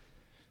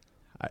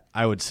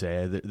 I would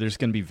say there's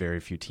going to be very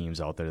few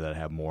teams out there that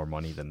have more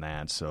money than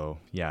that. So,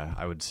 yeah,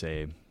 I would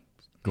say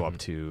go up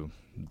to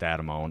that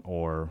amount,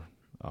 or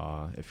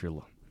if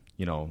you're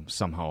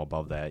somehow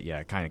above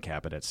that, kind of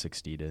cap it at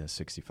 60 to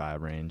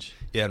 65 range.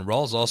 Yeah, and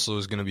Rawls also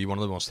is going to be one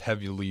of the most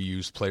heavily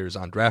used players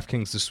on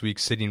DraftKings this week,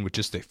 sitting with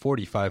just a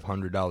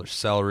 $4,500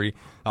 salary.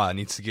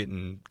 Needs to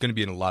going to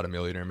be in a lot of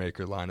millionaire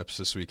maker lineups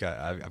this week.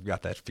 I've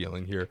got that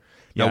feeling here.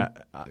 Yeah,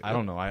 I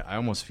don't know. I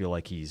almost feel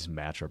like he's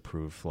matchup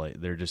proof. Like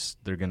they're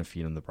going to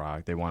feed him the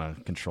rock. They want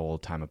to control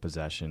time of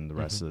possession the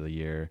rest of the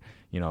year.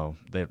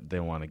 They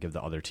want to give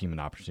the other team an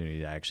opportunity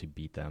to actually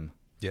beat them.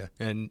 Yeah,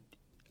 and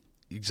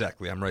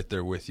exactly. I'm right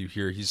there with you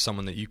here. He's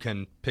someone that you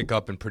can pick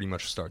up and pretty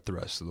much start the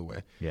rest of the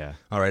way. Yeah.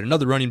 All right,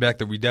 another running back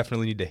that we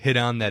definitely need to hit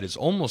on that is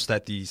almost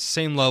at the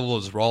same level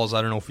as Rawls.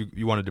 I don't know if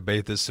you want to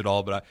debate this at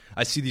all, but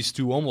I see these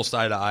two almost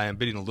eye to eye. I'm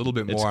bidding a little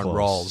bit more on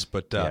Rawls.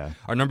 But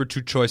our number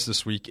 2 choice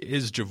this week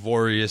is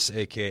Javorius,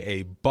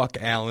 a.k.a. Buck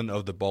Allen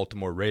of the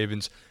Baltimore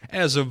Ravens.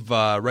 As of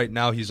right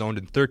now, he's owned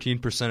in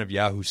 13% of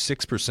Yahoo,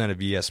 6% of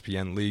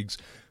ESPN leagues.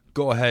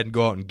 Go ahead and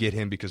go out and get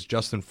him because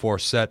Justin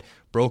Forsett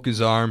broke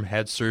his arm,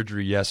 had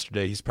surgery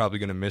yesterday. He's probably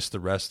going to miss the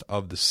rest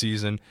of the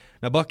season.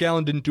 Now, Buck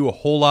Allen didn't do a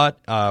whole lot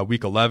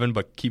week 11,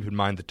 but keep in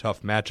mind the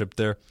tough matchup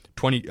there.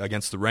 20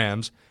 against the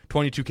Rams,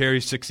 22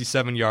 carries,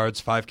 67 yards,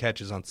 5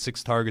 catches on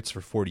 6 targets for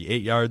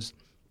 48 yards.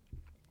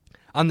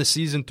 On the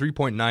season,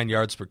 3.9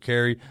 yards per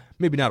carry.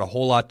 Maybe not a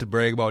whole lot to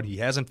brag about. He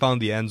hasn't found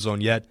the end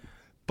zone yet.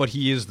 But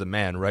he is the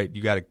man, right?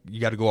 You got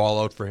to go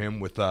all out for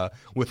him with an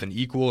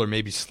equal or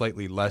maybe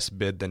slightly less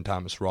bid than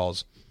Thomas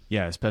Rawls.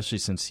 Yeah, especially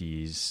since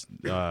he's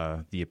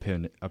the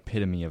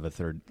epitome of a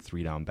third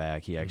 3-down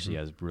back. He actually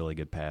has really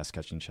good pass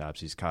catching chops.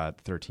 He's caught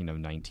 13 of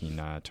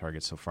 19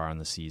 targets so far in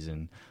the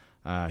season.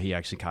 He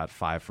actually caught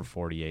 5 for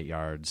 48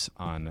 yards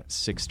on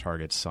 6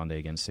 targets Sunday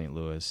against St.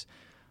 Louis.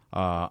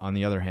 On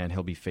the other hand,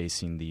 he'll be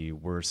facing the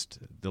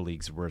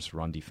league's worst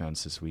run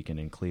defense this weekend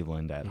in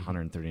Cleveland at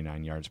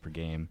 139 yards per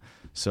game.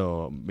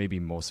 So maybe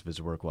most of his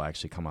work will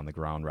actually come on the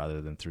ground rather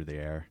than through the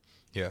air.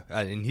 Yeah,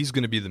 and he's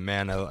going to be the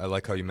man. I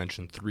like how you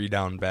mentioned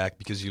 3-down back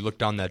because you look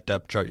down that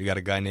depth chart, you got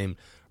a guy named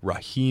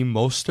Raheem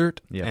Mostert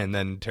and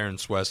then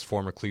Terrence West,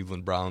 former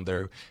Cleveland Brown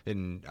there.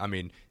 And,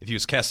 if he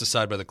was cast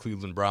aside by the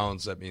Cleveland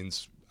Browns, that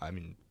means,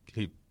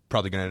 he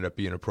probably going to end up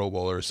being a Pro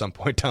Bowler at some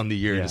point down the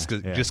year just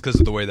because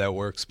of the way that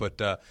works. But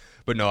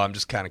no, I'm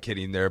just kind of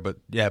kidding there. But,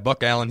 yeah,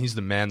 Buck Allen, he's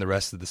the man the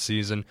rest of the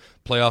season.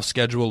 Playoff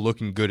schedule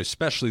looking good,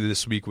 especially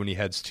this week when he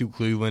heads to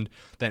Cleveland.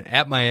 Then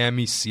at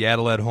Miami,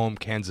 Seattle at home,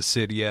 Kansas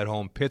City at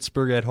home,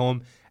 Pittsburgh at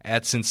home,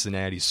 at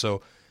Cincinnati.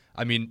 So,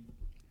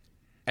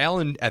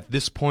 Allen at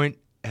this point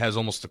has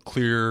almost a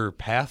clear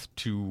path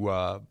to,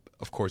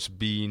 of course,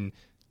 being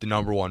the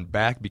number 1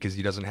 back because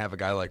he doesn't have a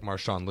guy like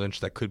Marshawn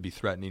Lynch that could be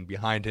threatening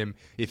behind him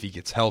if he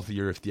gets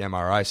healthier, if the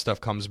MRI stuff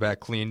comes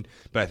back clean.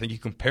 But I think you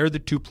compare the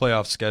 2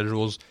 playoff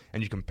schedules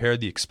and you compare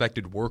the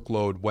expected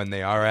workload when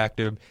they are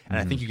active, and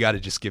I think you got to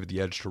just give the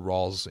edge to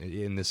Rawls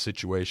in this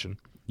situation.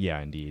 Yeah,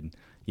 indeed.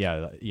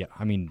 Yeah.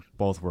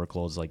 Both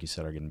workloads, like you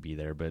said, are going to be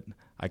there, but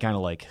I kind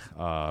of like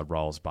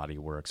Rawls' body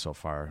work so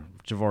far.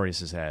 Javorius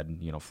has had,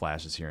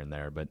 flashes here and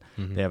there, but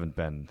they haven't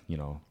been,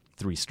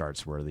 3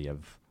 starts worthy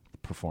of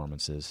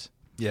performances.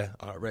 Yeah,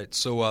 right.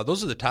 So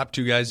those are the top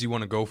 2 guys you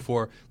want to go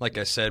for. Like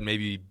I said,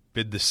 maybe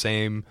bid the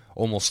same,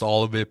 almost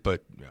all of it,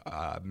 but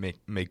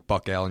make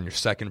Buck Allen your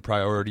second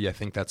priority. I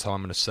think that's how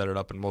I'm going to set it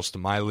up in most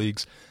of my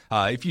leagues.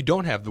 If you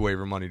don't have the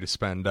waiver money to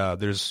spend,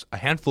 there's a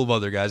handful of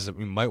other guys that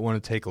we might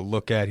want to take a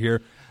look at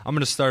here. I'm going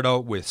to start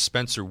out with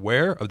Spencer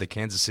Ware of the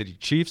Kansas City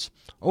Chiefs,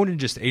 owned in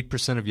just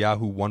 8% of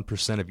Yahoo,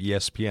 1% of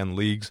ESPN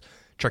leagues.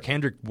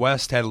 Charkandrick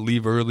West had to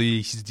leave early.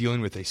 He's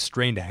dealing with a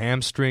strained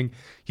hamstring.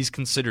 He's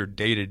considered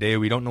day-to-day.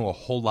 We don't know a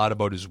whole lot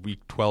about his Week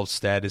 12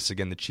 status.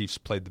 Again, the Chiefs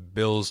played the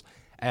Bills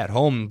at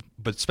home,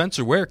 but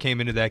Spencer Ware came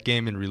into that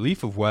game in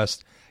relief of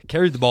West,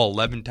 carried the ball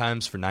 11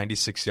 times for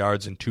 96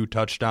 yards and 2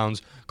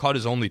 touchdowns, caught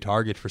his only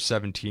target for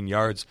 17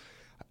 yards.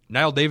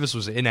 Niall Davis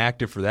was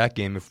inactive for that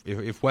game.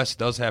 If West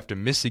does have to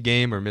miss a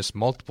game or miss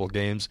multiple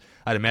games,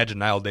 I'd imagine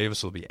Niall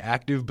Davis will be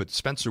active, but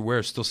Spencer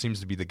Ware still seems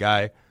to be the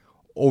guy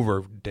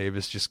over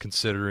Davis, just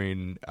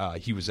considering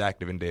he was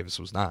active and Davis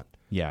was not.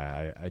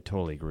 Yeah, I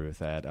totally agree with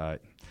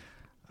that.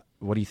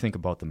 What do you think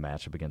about the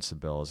matchup against the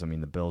Bills?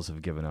 The Bills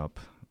have given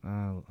up,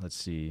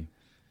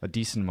 a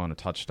decent amount of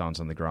touchdowns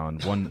on the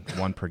ground,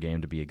 one per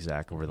game to be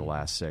exact over the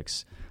last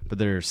 6, but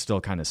they're still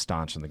kind of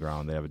staunch on the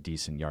ground. They have a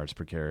decent yards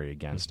per carry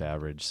against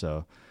average,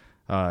 so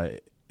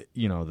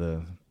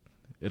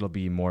it'll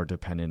be more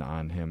dependent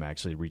on him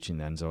actually reaching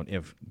the end zone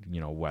if,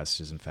 West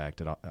is in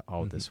fact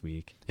out this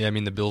week. Yeah,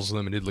 the Bills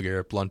limited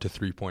LeGarrette Blount to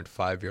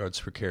 3.5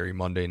 yards per carry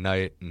Monday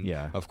night. And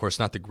of course,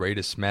 not the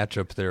greatest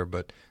matchup there,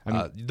 but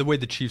the way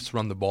the Chiefs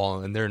run the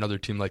ball, and they're another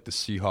team like the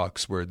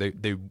Seahawks where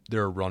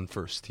they're a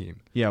run-first team.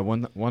 Yeah,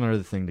 one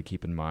other thing to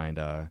keep in mind,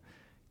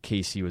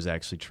 KC was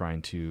actually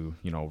trying to,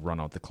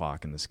 run out the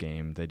clock in this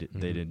game.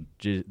 They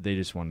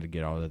just wanted to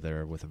get out of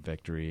there with a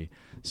victory.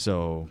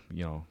 So,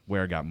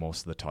 Ware got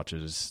most of the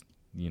touches,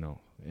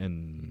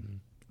 and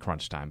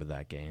crunch time of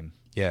that game.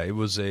 Yeah, it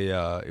was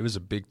a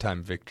big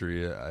time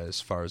victory as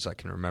far as I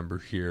can remember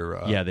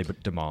here. They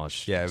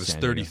demolished. Yeah, it was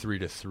San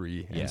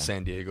 33-3, and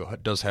San Diego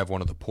does have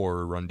one of the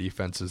poorer run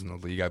defenses in the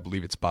league. I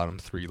believe it's bottom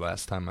 3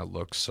 last time I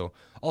looked. So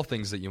all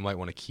things that you might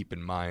want to keep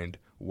in mind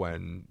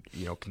when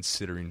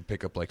considering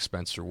pickup like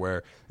Spencer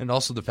Ware, and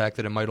also the fact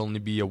that it might only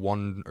be a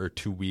 1 or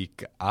 2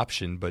 week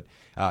option. But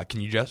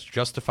can you just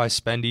justify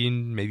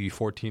spending maybe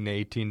 $14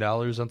 to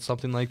 $18 on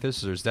something like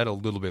this, or is that a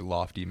little bit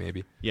lofty?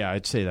 Maybe. Yeah,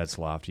 I'd say that's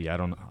lofty. I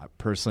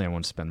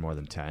wouldn't spend more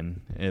than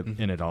 10,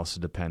 and it also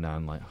depend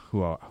on like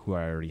who I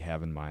already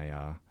have in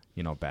my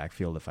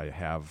backfield. If I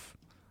have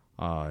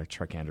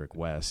Charcandrick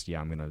West,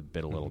 I'm going to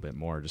bid a little bit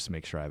more just to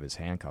make sure I have his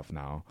handcuff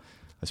now,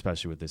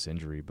 especially with this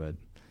injury. But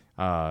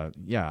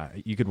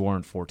you could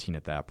warrant 14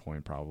 at that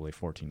point, probably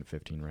 14 to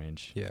 15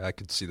 range. Yeah, I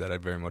could see that. I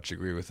very much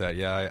agree with that.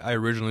 Yeah, I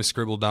originally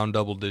scribbled down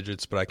double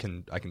digits, but I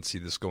can see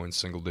this going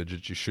single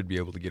digits. You should be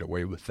able to get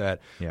away with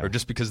that. Yeah. Or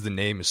just because the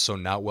name is so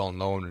not well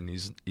known and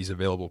he's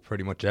available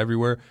pretty much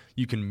everywhere,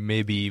 you can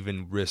maybe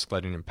even risk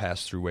letting him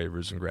pass through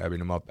waivers and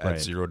grabbing him up at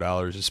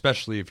 $0,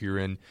 especially if you're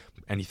in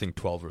anything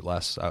 12 or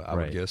less, I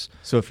would guess.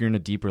 So if you're in a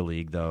deeper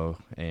league, though,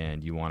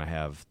 and you want to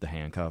have the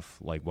handcuff,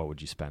 like what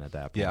would you spend at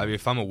that point? Yeah, I mean,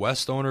 if I'm a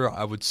West owner,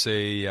 I would say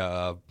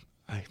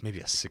maybe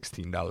a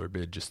 $16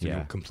 bid just to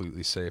be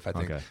completely safe. I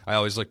think I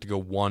always like to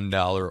go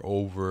 $1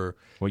 over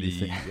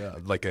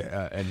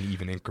an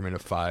even increment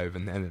of 5,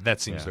 and that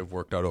seems to have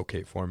worked out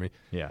okay for me.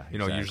 Yeah,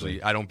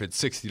 usually I don't bid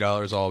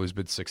 $60. I always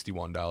bid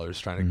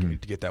 $61, trying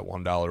to get that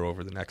 $1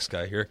 over the next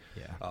guy here.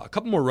 Yeah. A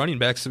couple more running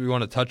backs that we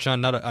want to touch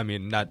on.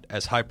 Not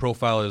as high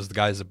profile as the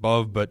guys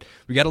above, but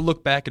we got to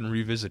look back and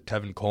revisit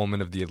Tevin Coleman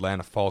of the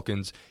Atlanta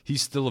Falcons.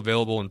 He's still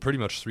available in pretty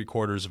much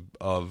 3/4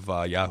 of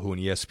Yahoo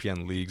and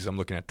ESPN leagues. I'm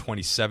looking at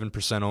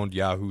 27% owned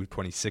Yahoo,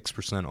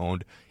 26%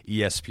 owned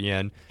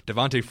ESPN.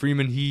 Devontae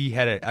Freeman, he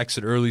had an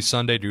exit early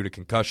Sunday due to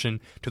concussion,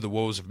 to the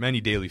woes of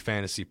many daily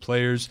fantasy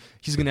players.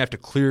 He's going to have to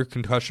clear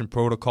concussion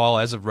protocol.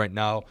 As of right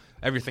now,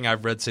 everything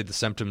I've read say the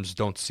symptoms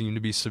don't seem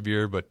to be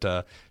severe, but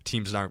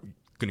teams aren't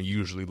going to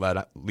usually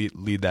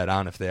lead that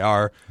on if they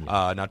are.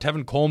 Now,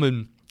 Tevin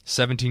Coleman,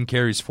 17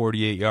 carries,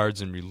 48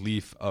 yards in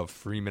relief of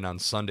Freeman on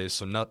Sunday,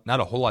 so not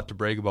a whole lot to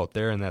brag about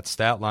there in that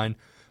stat line.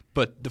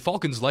 But the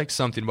Falcons like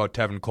something about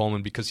Tevin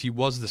Coleman because he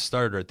was the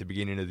starter at the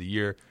beginning of the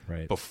year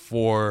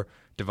before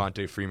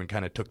Devontae Freeman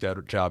kind of took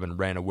that job and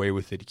ran away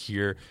with it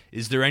here.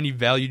 Is there any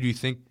value, do you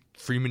think,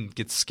 Freeman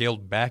gets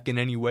scaled back in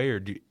any way,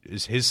 or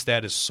is his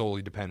status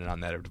solely dependent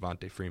on that of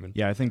Devontae Freeman?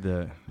 Yeah, I think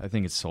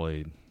it's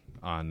solely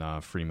on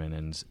Freeman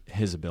and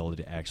his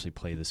ability to actually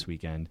play this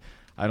weekend.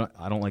 I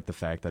don't like the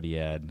fact that he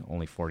had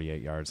only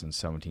 48 yards and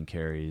 17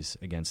 carries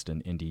against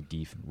an Indy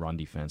run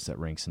defense that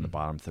ranks in the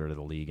bottom third of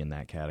the league in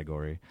that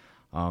category.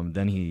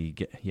 Then he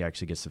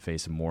actually gets to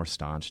face a more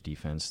staunch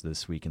defense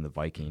this week in the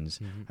Vikings.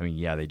 I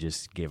mean, they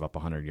just gave up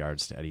 100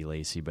 yards to Eddie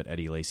Lacy, but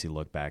Eddie Lacy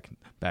looked back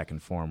in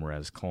form,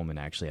 whereas Coleman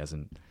actually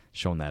hasn't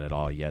shown that at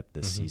all yet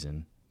this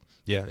season.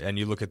 Yeah, and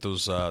you look at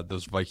those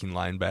Viking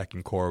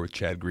linebacking core with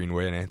Chad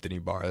Greenway and Anthony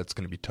Barr, that's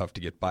going to be tough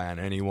to get by on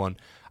anyone.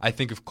 I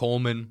think of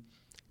Coleman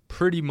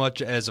pretty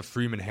much as a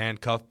Freeman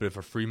handcuff, but if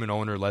a Freeman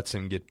owner lets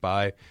him get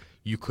by,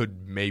 you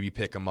could maybe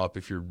pick him up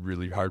if you're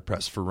really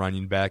hard-pressed for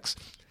running backs.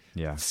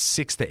 Yeah,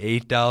 $6 to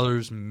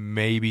 $8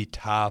 maybe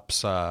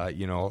tops.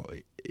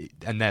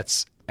 And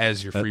that's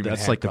as your Freeman.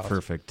 That's handcuff. Like the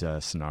perfect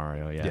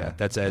scenario. Yeah,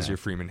 that's as your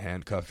Freeman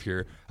handcuff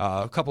here.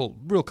 A couple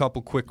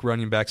quick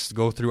running backs to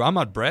go through.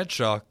 Ahmad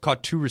Bradshaw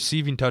caught 2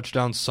 receiving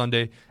touchdowns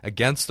Sunday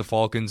against the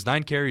Falcons.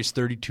 9 carries,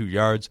 32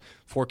 yards,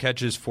 4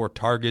 catches, 4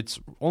 targets.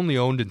 Only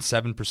owned in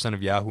 7%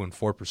 of Yahoo and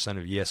 4%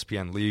 of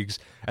ESPN leagues.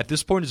 At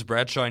this point, is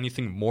Bradshaw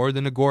anything more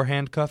than a Gore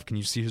handcuff? Can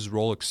you see his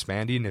role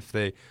expanding?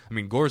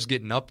 Gore's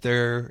getting up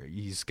there.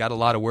 He's got a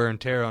lot of wear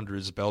and tear under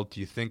his belt. Do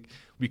you think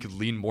we could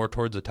lean more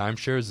towards a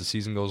timeshare as the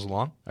season goes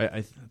along?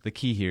 The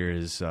key here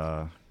is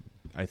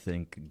I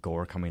think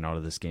Gore coming out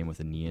of this game with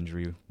a knee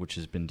injury, which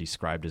has been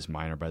described as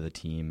minor by the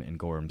team, and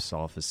Gore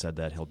himself has said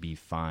that he'll be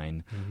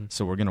fine.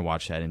 So we're going to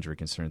watch that injury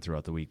concern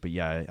throughout the week. But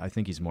I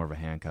think he's more of a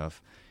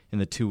handcuff. In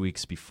the 2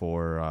 weeks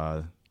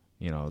before,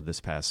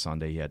 this past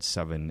Sunday, he had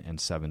 7 and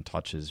 7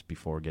 touches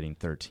before getting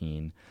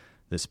 13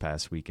 this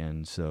past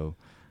weekend. So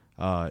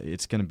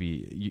it's going to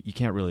be you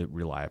can't really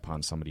rely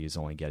upon somebody who's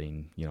only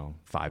getting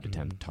 5 to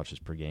 10 touches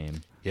per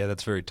game. Yeah,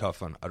 that's very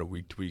tough on a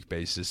week-to-week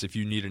basis. If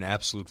you need an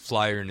absolute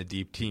flyer in a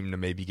deep team to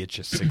maybe get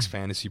you 6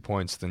 fantasy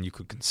points, then you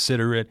could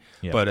consider it.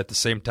 Yeah. But at the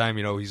same time,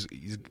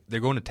 they're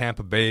going to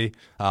Tampa Bay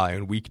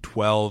in Week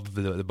 12.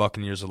 The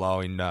Buccaneers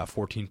allowing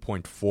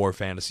 14.4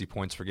 fantasy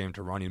points per game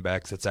to running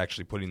backs. That's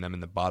actually putting them in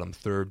the bottom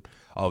third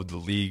of the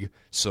league.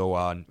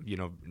 So you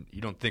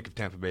don't think of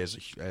Tampa Bay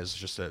as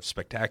just a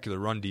spectacular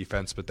run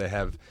defense, but they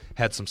have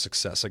had some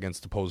success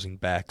against opposing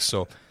backs.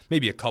 So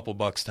maybe a couple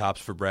bucks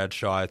tops for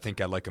Bradshaw. I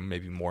think I like him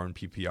maybe more in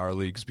PPR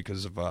leagues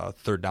because of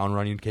third down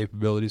running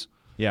capabilities.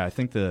 Yeah, I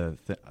think the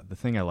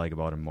thing I like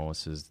about him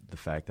most is the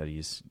fact that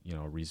he's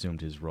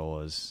resumed his role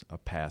as a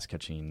pass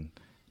catching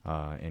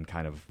and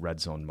kind of red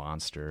zone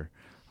monster.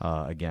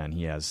 Again,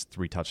 he has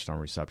 3 touchdown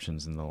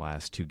receptions in the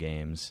last 2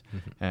 games,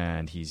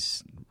 and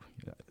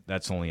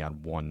that's only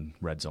on 1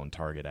 red zone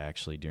target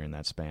actually during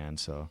that span.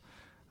 So,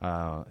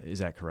 is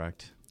that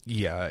correct?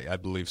 Yeah, I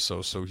believe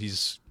so. So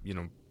he's,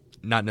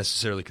 not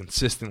necessarily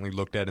consistently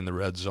looked at in the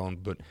red zone,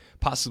 but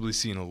possibly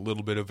seeing a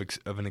little bit of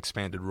an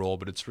expanded role,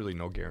 but it's really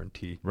no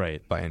guarantee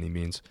by any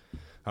means.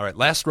 All right,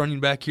 last running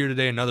back here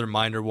today, another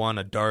minor one,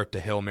 a dart, a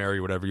Hail Mary,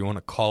 whatever you want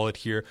to call it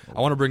here.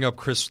 I want to bring up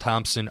Chris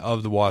Thompson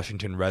of the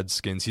Washington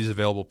Redskins. He's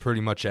available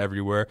pretty much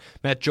everywhere.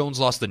 Matt Jones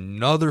lost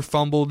another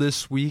fumble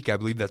this week. I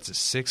believe that's the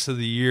 6th of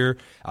the year.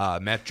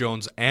 Matt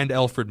Jones and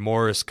Alfred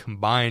Morris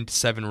combined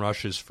 7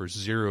 rushes for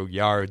 0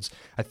 yards.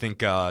 I think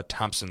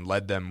Thompson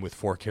led them with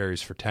 4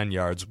 carries for 10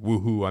 yards.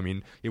 Woohoo. I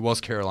mean, it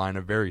was Carolina,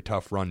 very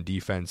tough run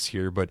defense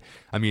here, but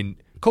I mean,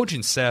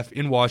 coaching staff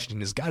in Washington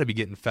has got to be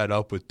getting fed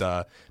up with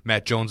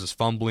Matt Jones'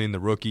 fumbling,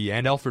 the rookie,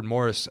 and Alfred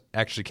Morris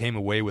actually came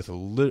away with a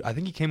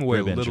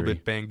little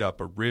bit banged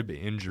up, a rib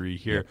injury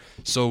here. Yep.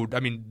 So, I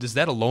mean, does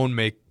that alone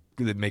make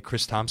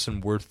Chris Thompson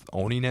worth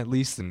owning at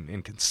least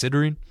and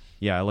considering?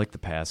 Yeah, I like the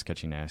pass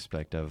catching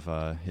aspect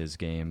of his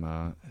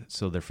game.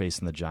 So they're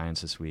facing the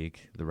Giants this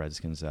week, the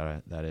Redskins,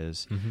 that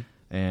is. Mm-hmm.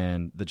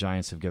 And the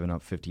Giants have given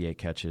up 58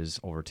 catches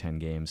over 10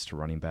 games to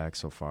running back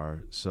so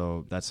far.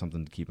 So that's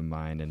something to keep in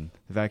mind. And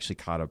they've actually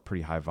caught a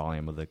pretty high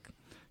volume of the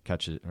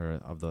catches, or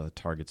of the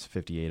targets,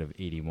 58 of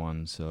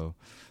 81. So,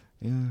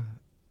 yeah,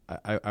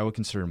 I would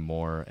consider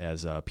more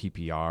as a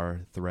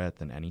PPR threat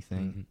than anything.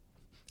 Mm-hmm.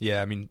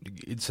 Yeah, I mean,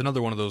 it's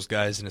another one of those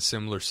guys in a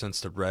similar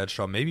sense to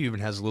Bradshaw. Maybe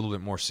even has a little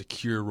bit more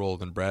secure role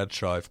than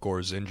Bradshaw if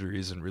Gore's injury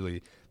isn't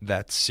really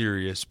that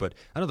serious. But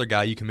another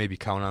guy you can maybe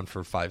count on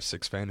for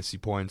 5-6 fantasy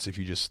points if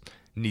you just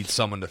need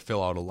someone to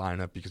fill out a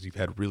lineup because you've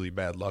had really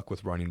bad luck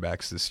with running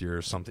backs this year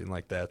or something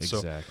like that.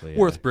 Exactly, so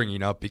worth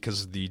bringing up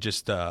because of the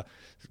just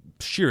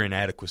sheer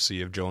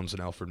inadequacy of Jones and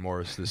Alfred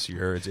Morris this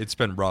year. It's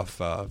been rough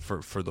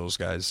for those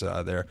guys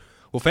there.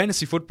 Well,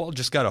 fantasy football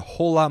just got a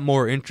whole lot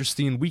more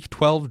interesting. Week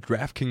 12,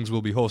 DraftKings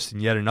will be hosting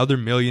yet another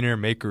Millionaire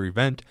Maker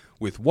event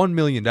with $1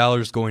 million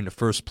going to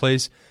first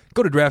place.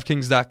 Go to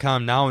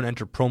DraftKings.com now and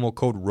enter promo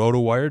code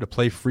ROTOWIRE to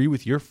play free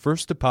with your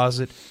first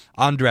deposit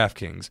on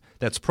DraftKings.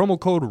 That's promo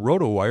code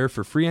ROTOWIRE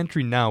for free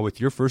entry now with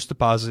your first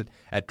deposit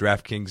at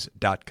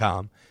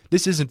DraftKings.com.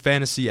 This isn't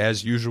fantasy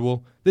as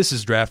usual. This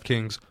is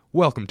DraftKings.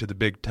 Welcome to the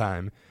big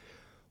time.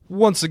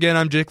 Once again,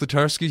 I'm Jake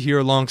Latarski here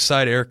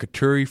alongside Eric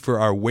Katuri for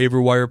our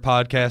Waiver Wire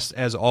podcast,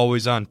 as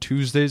always on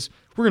Tuesdays.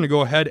 We're going to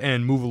go ahead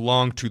and move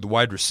along to the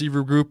wide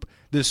receiver group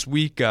this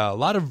week. A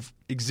lot of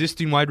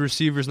existing wide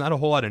receivers, not a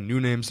whole lot of new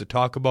names to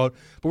talk about,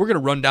 but we're going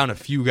to run down a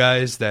few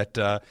guys that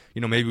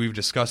maybe we've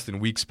discussed in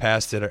weeks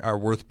past that are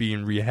worth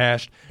being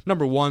rehashed.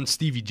 Number 1,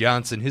 Stevie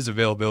Johnson. His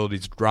availability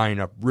is drying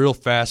up real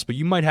fast, but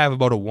you might have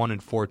about a 1 in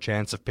 4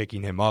 chance of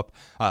picking him up.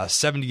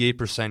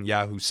 78%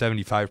 Yahoo,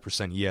 75%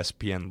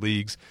 ESPN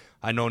leagues.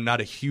 I know not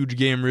a huge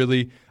game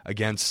really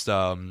against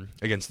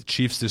the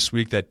Chiefs this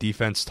week, that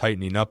defense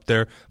tightening up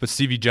there, but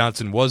Stevie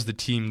Johnson was the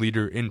team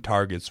leader in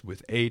targets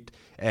with 8,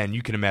 and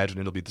you can imagine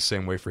it'll be the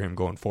same way for him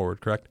going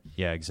forward, correct?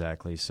 Yeah,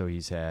 exactly. So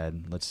he's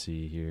had,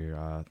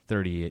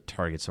 38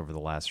 targets over the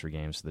last 3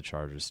 games for the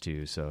Chargers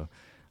too, so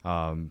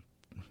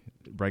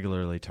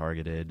regularly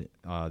targeted.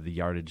 The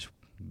yardage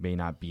may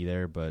not be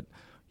there, but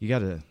you got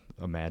to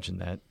imagine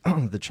that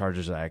the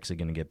Chargers are actually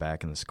going to get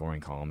back in the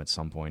scoring column at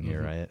some point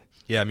here, right?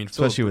 Yeah, I mean,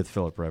 especially with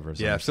Phillip Rivers.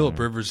 Yeah, Phillip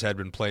Rivers had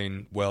been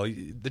playing well.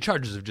 The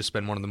Chargers have just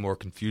been one of the more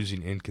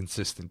confusing,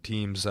 inconsistent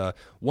teams.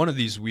 One of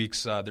these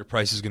weeks, their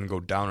price is going to go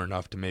down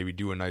enough to maybe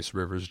do a nice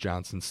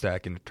Rivers-Johnson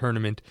stack in a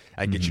tournament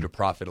and get you to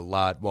profit a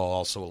lot while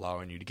also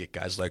allowing you to get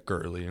guys like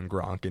Gurley and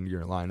Gronk into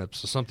your lineup.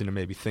 So something to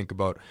maybe think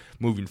about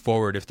moving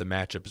forward if the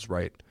matchup is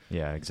right.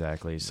 Yeah,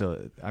 exactly.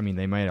 So, I mean,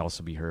 they might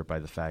also be hurt by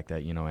the fact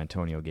that,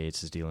 Antonio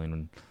Gates is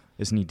dealing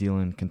Isn't he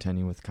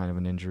contending with kind of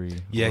an injury?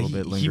 Yeah,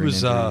 he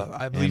was.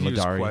 I believe he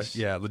was.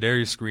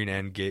 Ladarius Green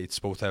and Gates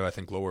both have, I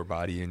think, lower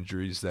body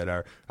injuries that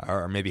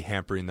are maybe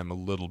hampering them a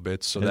little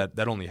bit. So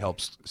that only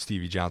helps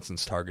Stevie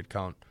Johnson's target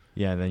count.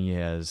 Yeah, then he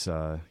has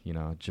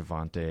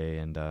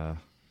Javonte and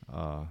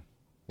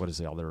what is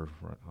the other,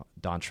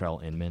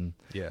 Dontrell Inman.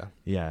 Yeah.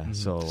 Mm-hmm.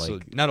 So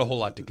not a whole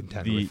lot to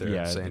contend with there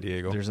in San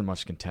Diego. There isn't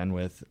much to contend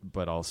with,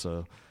 but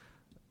also.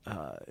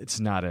 It's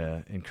not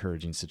an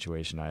encouraging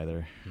situation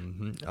either.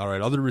 Mm-hmm. All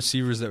right, other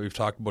receivers that we've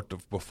talked about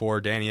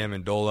before, Danny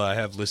Amendola, I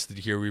have listed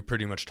here. We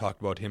pretty much talked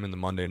about him in the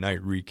Monday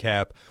night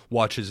recap.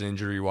 Watch his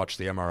injury, watch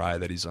the MRI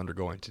that he's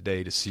undergoing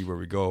today to see where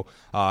we go.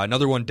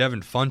 Another one,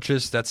 Devin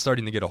Funchess, that's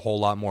starting to get a whole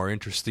lot more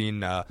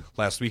interesting.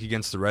 Last week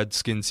against the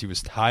Redskins, he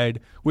was tied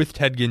with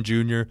Ted Ginn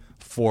Jr.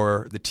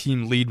 for the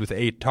team lead with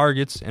 8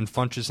 targets, and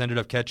Funchess ended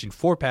up catching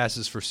 4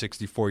 passes for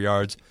 64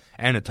 yards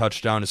and a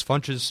touchdown. Is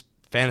Funchess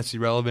fantasy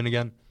relevant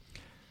again?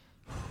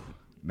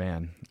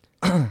 Man,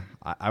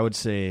 I would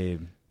say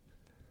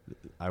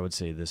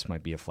this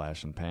might be a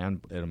flash in the pan.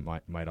 It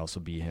might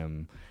also be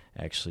him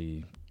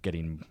actually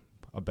getting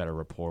a better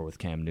rapport with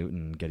Cam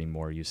Newton, getting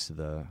more used to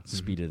the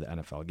speed of the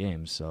NFL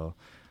game. So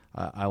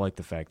I like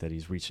the fact that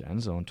he's reached the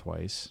end zone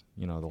twice,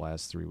 the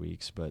last 3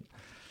 weeks. But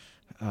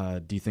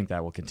do you think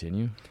that will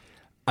continue?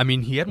 I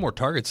mean, he had more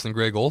targets than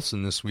Greg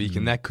Olsen this week,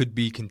 and that could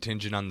be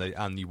contingent on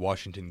the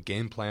Washington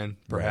game plan,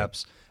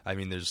 perhaps. Right. I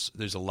mean, there's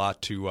a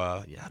lot to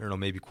I don't know,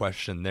 maybe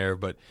question there,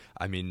 but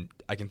I mean,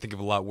 I can think of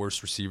a lot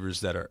worse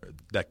receivers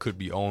that could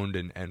be owned,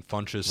 and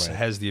Funchess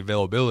has the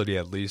availability,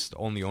 at least,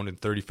 only owned in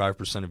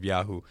 35% of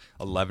Yahoo,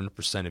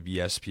 11% of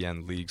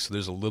ESPN leagues. So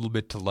there's a little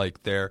bit to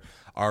like there.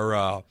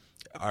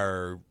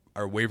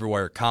 Our waiver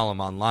wire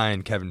column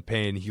online, Kevin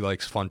Payne, he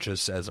likes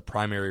Funchess as a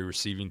primary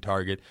receiving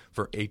target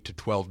for $8 to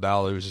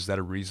 $12. Is that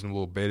a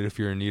reasonable bid if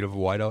you're in need of a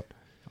wideout?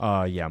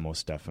 Yeah,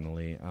 most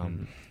definitely.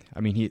 I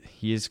mean,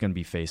 he is going to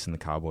be facing the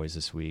Cowboys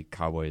this week.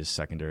 Cowboys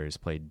secondary has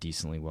played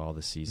decently well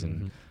this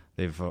season.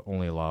 They've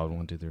only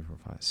allowed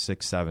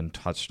 6, 7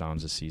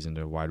 touchdowns this season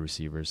to wide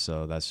receivers,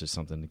 so that's just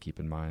something to keep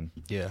in mind.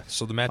 Yeah,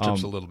 so the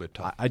matchup's a little bit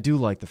tough. I do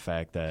like the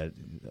fact that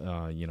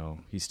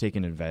he's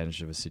taking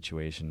advantage of a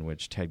situation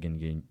which Ted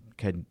Ginn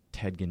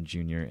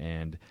Jr.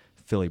 and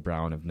Philly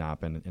Brown have not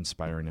been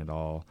inspiring at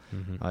all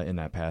in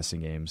that passing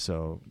game.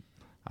 So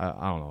I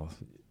don't know.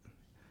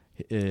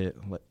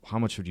 How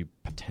much would you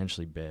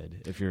potentially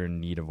bid if you're in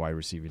need of wide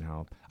receiving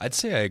help? I'd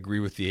say I agree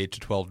with the $8 to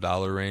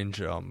 $12 range.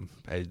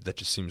 That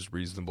just seems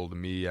reasonable to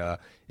me. I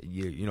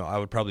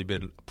would probably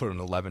put an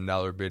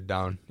 $11 bid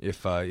down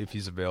if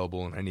he's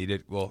available and I need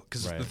it. Well,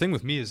 because the thing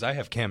with me is I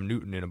have Cam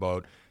Newton in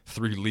about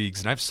 3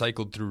 leagues, and I've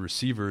cycled through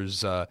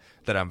receivers that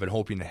I've been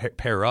hoping to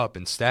pair up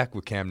and stack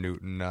with Cam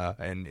Newton,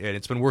 and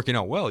it's been working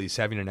out well. He's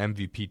having an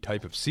MVP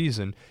type of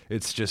season.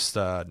 It's just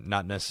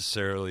not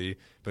necessarily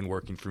been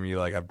working for me.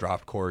 Like, I've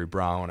dropped Corey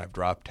Brown, I've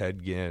dropped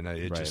Ted Ginn.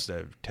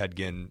 Ted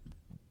Ginn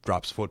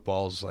drops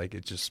footballs. Like,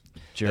 it just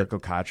Jericho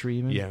Cotchery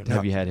even? Yeah.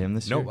 Have you had him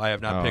this year? Nope, I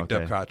have not picked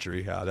up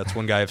Cotchery. That's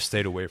one guy I've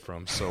stayed away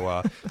from.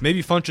 So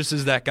maybe Funchess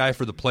is that guy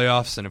for the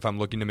playoffs, and if I'm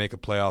looking to make a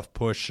playoff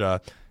push,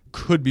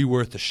 could be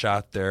worth a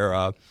shot there.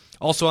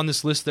 Also on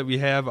this list that we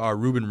have are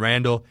Ruben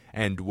Randall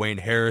and Dwayne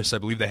Harris. I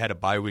believe they had a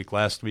bye week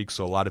last week,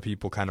 so a lot of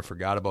people kind of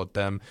forgot about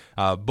them.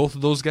 Both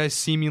of those guys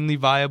seemingly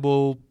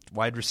viable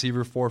wide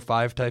receiver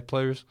 4-5 type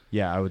players.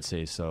 Yeah, I would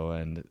say so.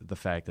 And the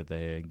fact that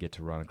they get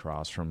to run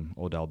across from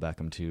Odell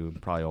Beckham too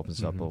probably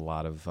opens up a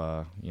lot of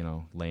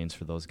lanes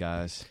for those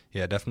guys.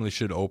 Yeah, definitely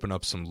should open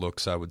up some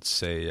looks. I would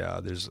say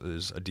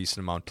there's a decent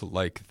amount to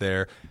like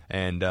there,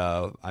 and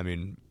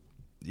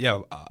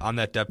yeah, on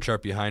that depth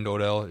chart behind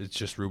Odell, it's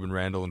just Ruben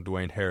Randall and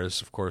Dwayne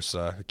Harris. Of course,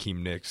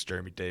 Hakeem Nicks,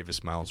 Jeremy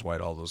Davis, Miles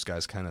White, all those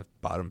guys kind of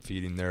bottom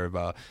feeding there.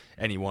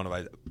 Any one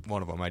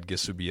of them, I'd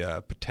guess, would be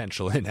a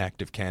potential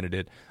inactive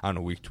candidate on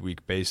a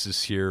week-to-week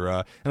basis here.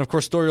 And, of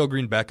course, Dorial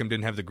Green-Beckham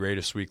didn't have the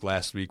greatest week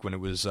last week when it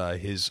was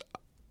his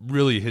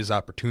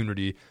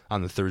opportunity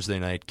on the Thursday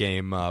night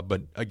game.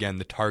 But, again,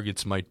 the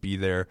targets might be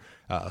there,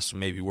 so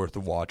maybe worth a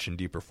watch in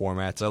deeper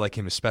formats. I like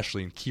him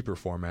especially in keeper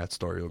formats,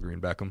 Dorial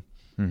Green-Beckham.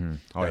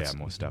 Oh, yeah,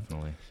 most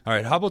definitely. All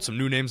right, how about some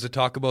new names to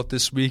talk about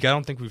this week? I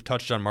don't think we've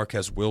touched on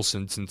Marquez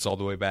Wilson since all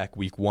the way back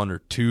week 1 or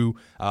 2.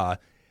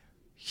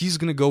 He's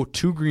going to go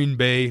to Green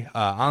Bay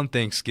on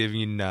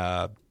Thanksgiving.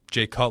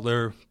 Jay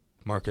Cutler,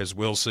 Marquez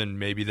Wilson,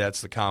 maybe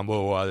that's the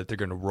combo that they're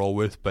going to roll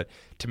with. But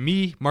to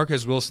me,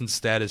 Marquez Wilson's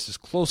status is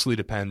closely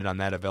dependent on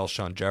that of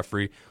Alshon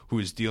Jeffrey, who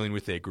is dealing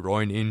with a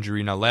groin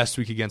injury. Now, last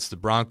week against the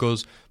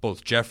Broncos,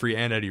 both Jeffrey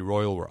and Eddie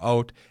Royal were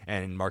out,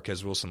 and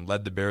Marquez Wilson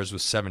led the Bears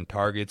with 7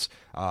 targets.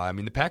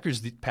 The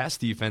Packers' pass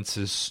defense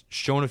has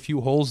shown a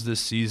few holes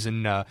this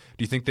season. Do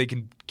you think they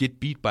can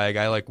get beat by a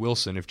guy like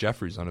Wilson if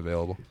Jeffrey's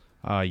unavailable?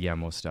 Yeah,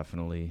 most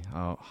definitely.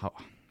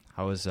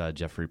 How has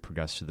Jeffrey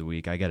progressed through the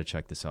week? I got to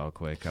check this out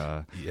quick.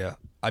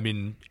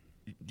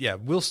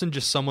 Wilson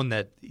just someone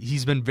that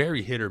he's been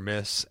very hit or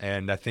miss,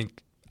 and I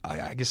think,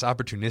 I guess,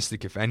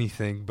 opportunistic if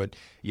anything. But,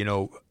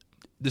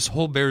 this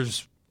whole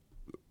Bears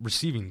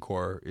receiving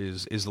core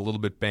is a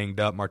little bit banged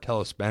up.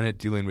 Martellus Bennett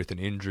dealing with an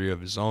injury of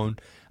his own.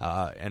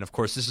 And, of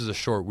course, this is a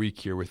short week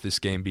here with this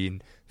game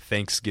being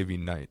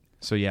Thanksgiving night.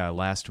 So, yeah,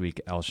 last week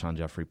Alshon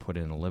Jeffrey put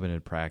in a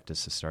limited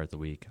practice to start the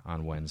week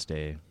on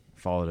Wednesday,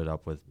 followed it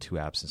up with 2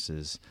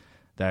 absences.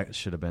 That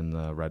should have been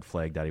the red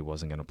flag that he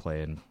wasn't going to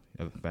play, and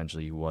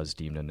eventually he was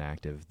deemed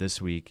inactive.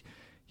 This week,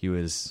 he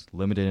was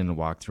limited in the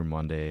walkthrough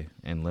Monday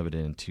and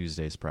limited in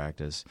Tuesday's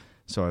practice.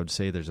 So I would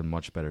say there's a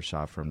much better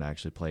shot for him to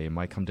actually play. It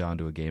might come down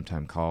to a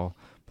game-time call,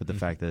 but the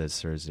fact that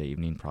it's Thursday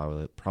evening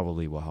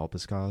probably will help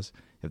his cause.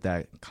 If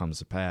that comes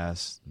to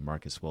pass,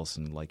 Marcus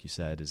Wilson, like you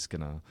said, is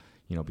going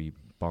to be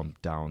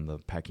bumped down the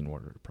pecking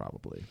order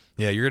probably.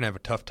 Yeah, you're going to have a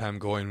tough time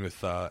going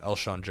with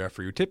Alshon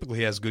Jeffrey, who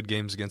typically has good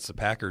games against the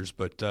Packers,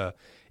 but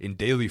in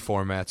daily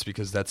formats,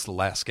 because that's the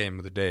last game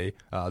of the day,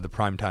 the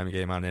primetime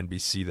game on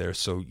NBC there,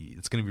 so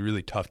it's going to be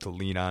really tough to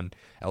lean on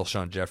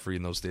Alshon Jeffrey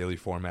in those daily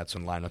formats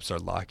when lineups are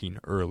locking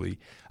early.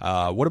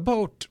 What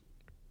about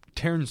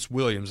Terrence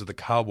Williams of the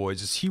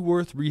Cowboys? Is he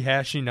worth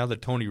rehashing now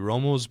that Tony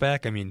Romo is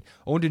back? I mean,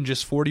 owned in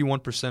just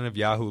 41% of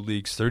Yahoo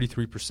leagues,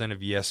 33% of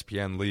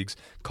ESPN leagues,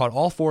 caught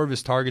all 4 of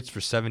his targets for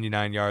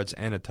 79 yards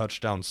and a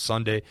touchdown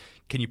Sunday.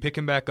 Can you pick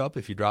him back up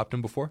if you dropped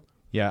him before?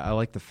 Yeah, I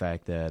like the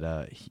fact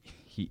that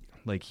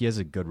he has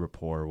a good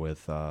rapport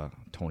with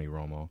Tony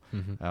Romo.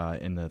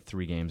 In the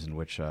 3 games in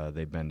which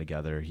they've been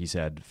together, he's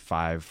had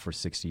 5 for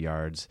 60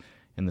 yards.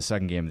 In the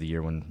second game of the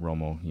year when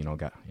Romo,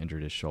 got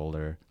injured his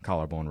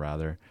collarbone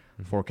rather,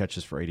 4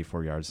 catches for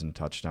 84 yards and a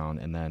touchdown.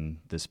 And then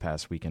this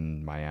past week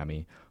in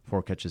Miami,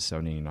 4 catches,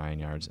 79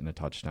 yards and a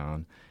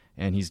touchdown.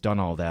 And he's done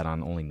all that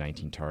on only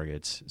 19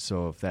 targets.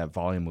 So if that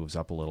volume moves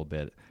up a little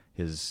bit,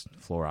 his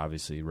floor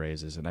obviously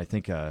raises. And I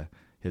think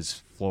his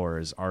floor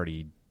is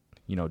already,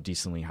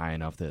 decently high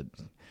enough that,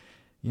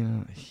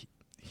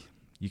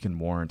 you can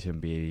warrant him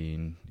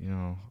being,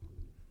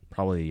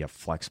 probably a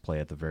flex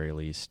play at the very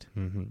least.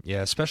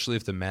 Yeah, especially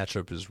if the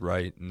matchup is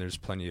right and there's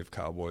plenty of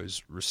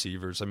Cowboys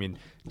receivers. I mean,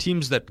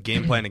 teams that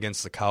game plan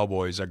against the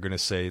Cowboys are going to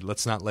say,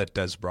 let's not let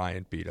Dez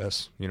Bryant beat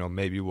us.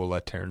 Maybe we'll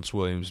let Terrence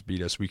Williams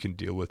beat us. We can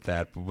deal with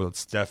that, but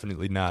let's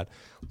definitely not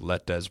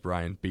let Dez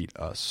Bryant beat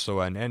us. So,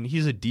 and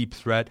he's a deep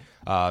threat,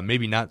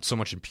 maybe not so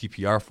much in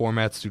PPR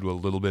formats due to a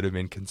little bit of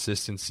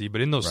inconsistency,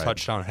 but in those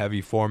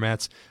touchdown-heavy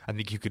formats, I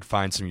think you could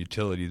find some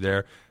utility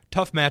there.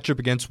 Tough matchup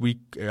against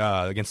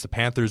the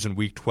Panthers in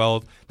Week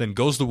 12. Then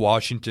goes to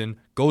Washington,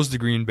 goes to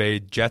Green Bay,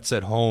 Jets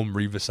at home,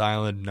 Revis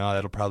Island. No,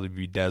 that'll probably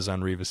be Dez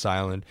on Revis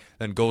Island.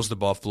 Then goes to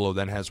Buffalo,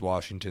 then has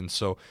Washington.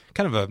 So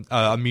kind of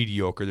a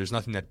mediocre. There's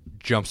nothing that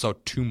jumps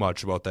out too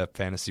much about that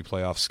fantasy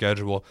playoff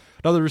schedule.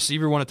 Another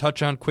receiver want to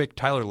touch on quick,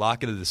 Tyler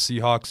Lockett of the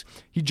Seahawks.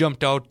 He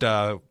jumped out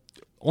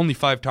only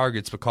 5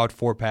 targets, but caught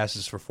 4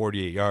 passes for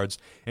 48 yards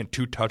and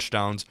 2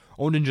 touchdowns.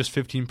 Owned in just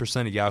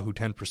 15% of Yahoo,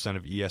 10%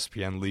 of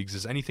ESPN leagues.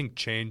 Does anything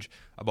change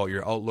about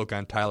your outlook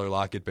on Tyler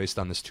Lockett based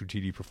on this 2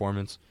 TD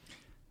performance?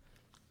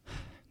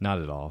 Not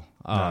at all.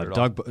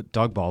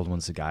 Doug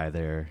Baldwin's the guy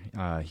there.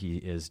 He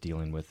is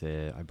dealing with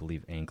I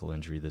believe, ankle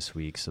injury this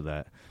week,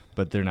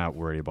 but they're not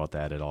worried about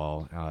that at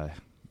all.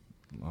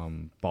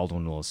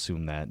 Baldwin will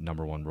assume that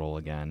number 1 role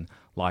again.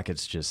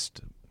 Lockett's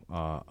just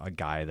a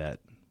guy that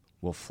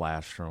will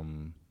flash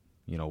from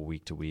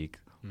week to week.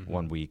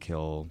 One week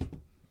he'll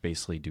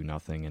basically do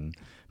nothing and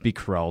be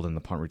corralled in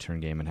the punt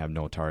return game and have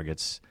no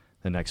targets.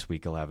 The next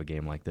week he'll have a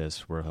game like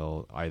this where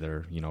he'll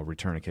either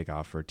return a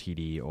kickoff for a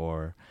TD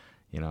or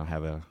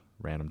have a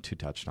random 2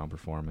 touchdown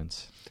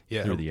performance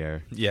through the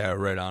air. Yeah,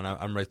 right on.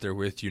 I'm right there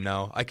with you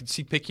now. I could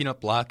see picking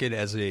up Lockett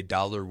as a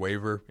 $1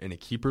 waiver in a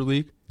keeper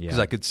league because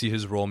I could see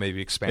his role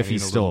maybe expanding if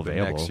he's still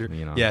available next year.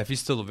 Yeah, if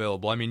he's still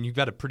available. I mean, you've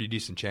got a pretty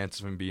decent chance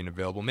of him being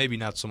available. Maybe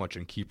not so much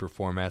in keeper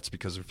formats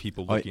because of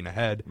people looking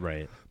ahead.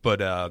 Right.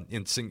 But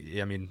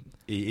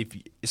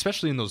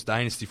especially in those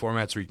dynasty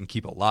formats where you can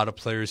keep a lot of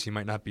players, he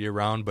might not be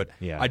around. But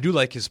I do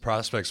like his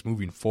prospects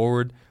moving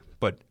forward.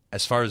 But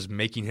as far as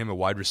making him a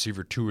wide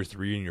receiver 2 or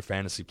 3 in your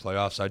fantasy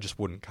playoffs, I just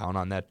wouldn't count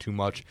on that too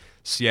much.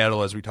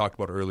 Seattle, as we talked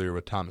about earlier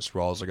with Thomas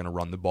Rawls, are going to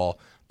run the ball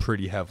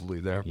pretty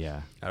heavily there.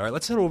 Yeah. All right,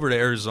 let's head over to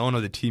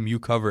Arizona, the team you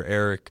cover,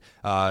 Eric.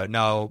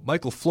 Now,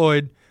 Michael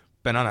Floyd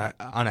been on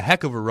a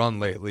heck of a run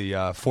lately,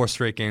 4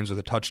 straight games with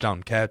a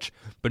touchdown catch,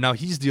 but now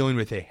he's dealing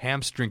with a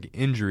hamstring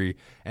injury,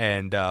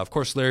 and of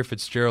course Larry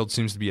Fitzgerald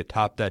seems to be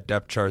atop that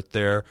depth chart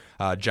there.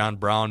 John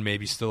Brown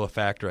maybe still a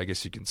factor, I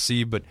guess you can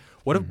see, but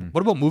what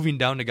about moving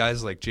down to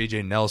guys like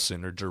J.J.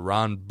 Nelson or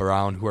Jaron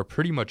Brown, who are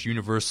pretty much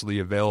universally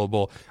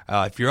available?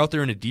 If you're out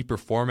there in a deeper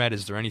format,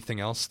 is there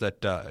anything else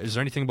is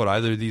there anything about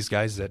either of these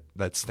guys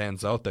that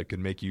stands out that could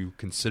make you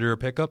consider a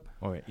pickup?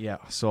 Oh yeah,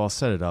 so I'll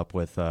set it up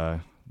with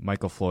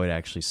Michael Floyd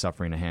actually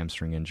suffering a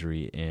hamstring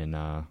injury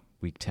in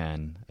Week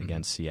 10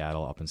 against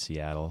Seattle, up in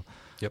Seattle.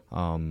 Yep.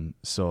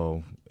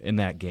 So in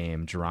that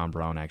game, Jaron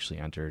Brown actually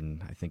entered,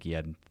 and I think he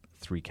had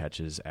 3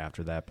 catches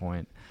after that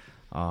point.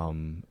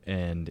 And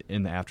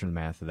in the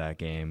aftermath of that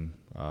game,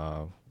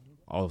 all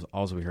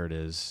we heard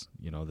is,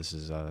 this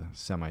is a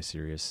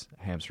semi-serious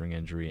hamstring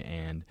injury,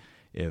 and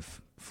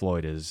if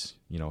Floyd is,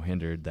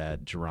 hindered,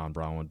 that Jaron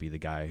Brown would be the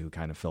guy who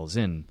kind of fills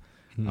in.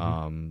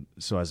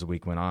 So as the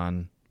week went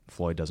on,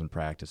 Floyd doesn't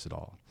practice at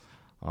all.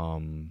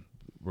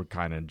 We're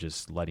kind of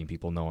just letting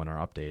people know in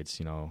our updates,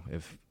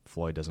 if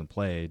Floyd doesn't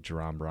play,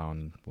 Jaron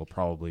Brown will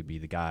probably be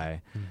the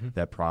guy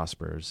that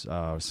prospers.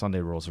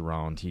 Sunday rolls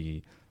around,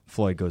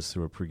 Floyd goes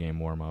through a pregame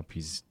warm-up.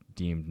 He's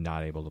deemed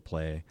not able to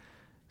play.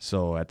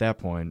 So at that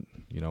point,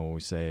 we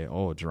say,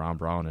 Jaron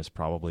Brown is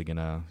probably going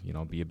to,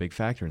 be a big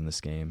factor in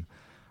this game,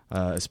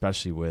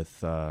 especially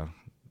with,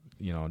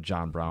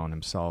 John Brown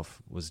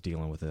himself was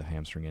dealing with a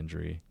hamstring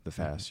injury the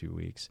past few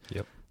weeks.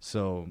 Yep.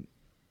 So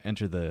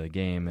enter the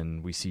game,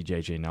 and we see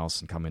J.J.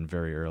 Nelson come in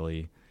very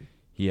early.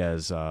 He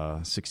has a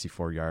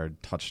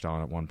 64-yard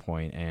touchdown at one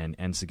point and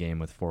ends the game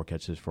with 4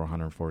 catches for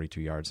 142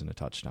 yards and a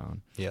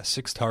touchdown. Yeah,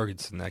 6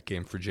 targets in that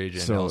game for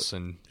J.J.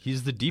 Nelson.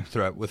 He's the deep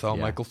threat without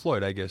Michael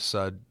Floyd, I guess.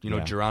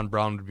 Jaron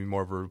Brown would be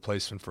more of a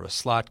replacement for a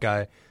slot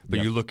guy, but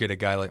you look at a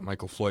guy like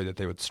Michael Floyd that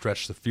they would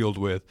stretch the field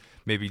with.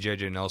 Maybe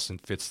J.J. Nelson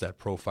fits that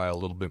profile a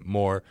little bit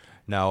more.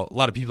 Now, a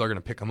lot of people are going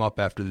to pick him up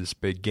after this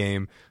big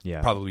game,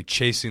 probably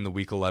chasing the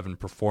Week 11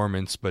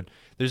 performance, but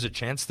there's a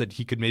chance that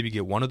he could maybe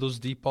get one of those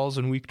deep balls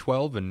in Week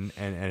 12 and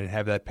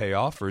have that pay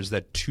off, or is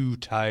that too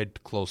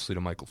tied closely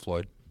to Michael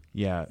Floyd?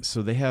 Yeah,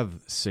 so they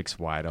have 6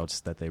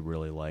 wideouts that they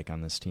really like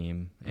on this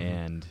team,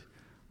 and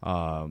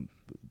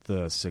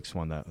The sixth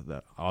one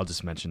that I'll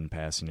just mention in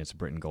passing, it's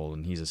Britton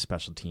Golden. He's a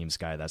special teams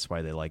guy. That's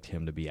why they liked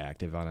him to be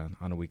active on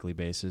a weekly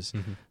basis.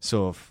 Mm-hmm.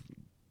 So if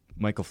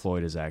Michael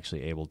Floyd is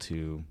actually able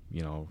to,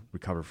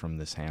 recover from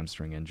this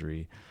hamstring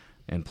injury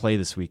and play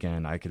this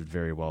weekend, I could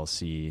very well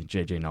see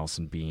J.J.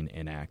 Nelson being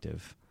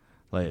inactive.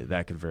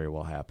 That could very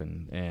well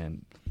happen.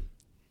 And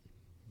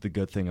the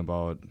good thing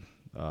about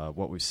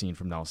what we've seen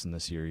from Nelson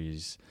this year,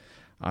 he's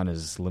on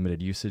his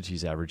limited usage,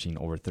 he's averaging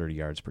over 30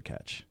 yards per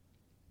catch.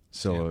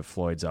 So if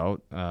Floyd's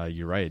out,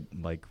 you're right.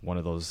 Like one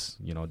of those,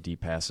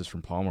 deep passes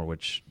from Palmer,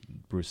 which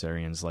Bruce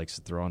Arians likes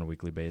to throw on a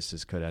weekly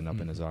basis, could end up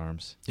in his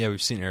arms. Yeah,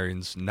 we've seen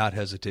Arians not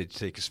hesitate to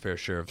take his fair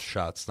share of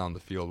shots down the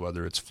field,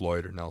 whether it's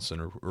Floyd or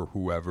Nelson or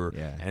whoever.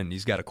 Yeah. And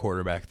he's got a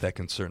quarterback that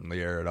can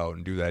certainly air it out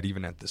and do that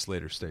even at this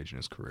later stage in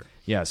his career.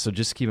 Yeah, so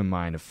just keep in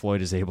mind, if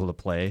Floyd is able to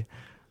play,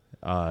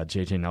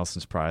 J.J.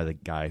 Nelson's probably the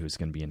guy who's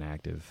going to be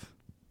inactive.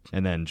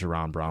 And then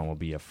Jerron Brown will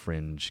be a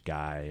fringe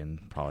guy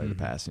and probably the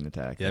passing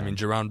attack. Yeah, I mean,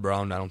 Jerron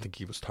Brown, I don't think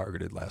he was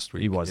targeted last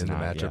week in the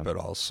matchup at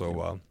all.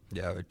 So,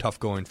 tough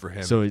going for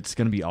him. So it's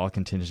going to be all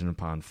contingent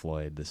upon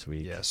Floyd this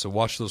week. Yeah, so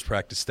watch those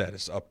practice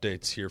status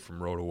updates here from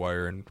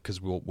RotoWire, and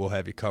because we'll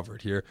have you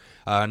covered here.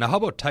 Now, how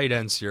about tight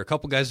ends here? A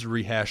couple guys to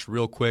rehash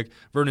real quick.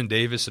 Vernon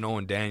Davis and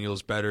Owen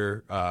Daniels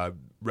better,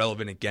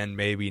 relevant again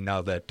maybe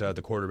now that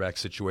the quarterback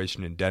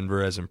situation in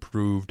Denver has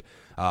improved.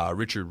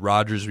 Richard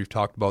Rodgers we've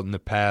talked about in the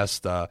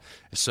past.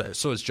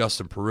 So is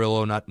Justin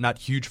Perillo. Not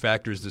huge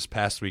factors this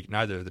past week.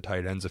 Neither of the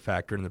tight ends a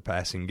factor in the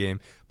passing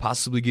game.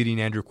 Possibly getting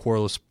Andrew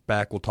Quarles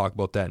back. We'll talk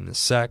about that in a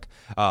sec.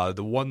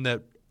 The one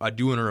that I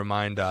do want to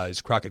remind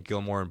is Crockett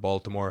Gilmore in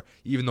Baltimore.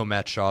 Even though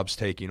Matt Schaub's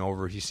taking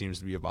over, he seems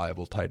to be a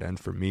viable tight end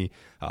for me.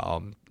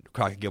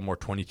 Crockett Gilmore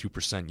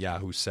 22%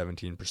 Yahoo,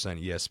 17%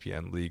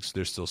 ESPN leagues.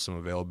 There's still some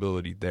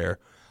availability there.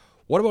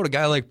 What about a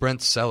guy like Brent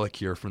Selleck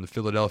here from the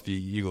Philadelphia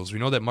Eagles? We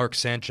know that Mark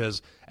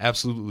Sanchez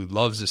absolutely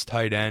loves his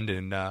tight end,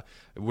 and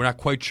we're not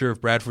quite sure if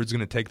Bradford's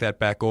going to take that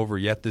back over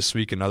yet this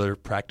week. Another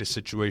practice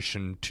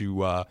situation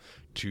to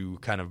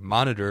kind of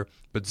monitor.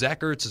 But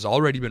Zach Ertz has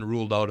already been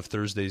ruled out of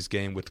Thursday's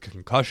game with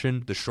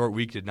concussion. The short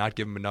week did not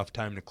give him enough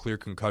time to clear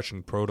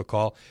concussion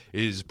protocol.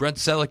 Is Brent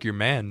Selleck your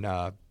man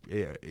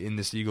in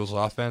this Eagles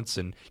offense,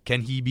 and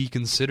can he be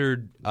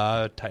considered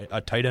a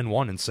tight end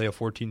one and say a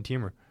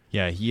 14-teamer?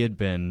 Yeah, he had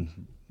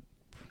been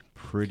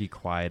pretty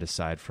quiet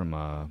aside from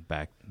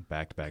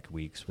back-to-back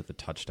weeks with a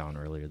touchdown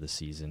earlier this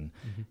season.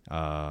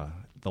 Mm-hmm.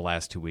 The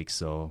last 2 weeks,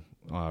 though,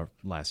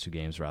 last 2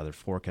 games rather,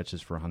 4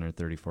 catches for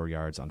 134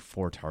 yards on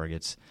 4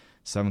 targets,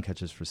 7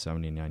 catches for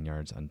 79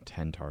 yards on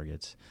 10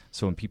 targets.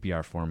 So in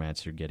PPR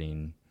formats, you're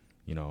getting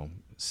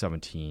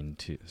 14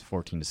 to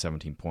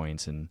 17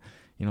 points, and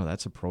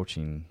that's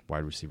approaching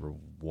wide receiver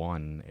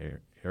 1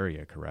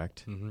 area,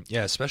 correct? Mm-hmm.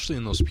 Yeah, especially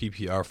in those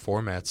PPR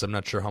formats. I'm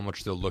not sure how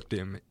much they'll look to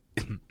him.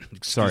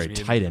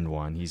 Tight end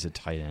 1. He's a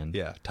tight end.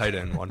 Yeah, tight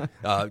end 1.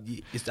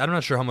 I'm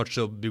not sure how much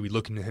they'll be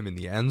looking to him in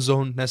the end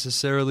zone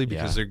necessarily,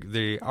 because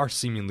they are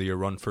seemingly a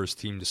run-first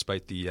team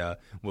despite the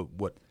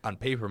what on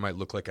paper might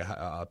look like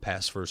a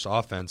pass-first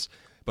offense.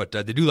 But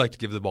they do like to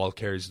give the ball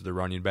carries to the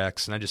running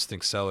backs, and I just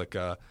think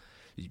Selleck,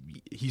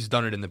 he's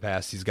done it in the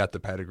past. He's got the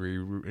pedigree.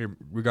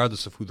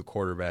 Regardless of who the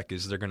quarterback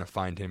is, they're going to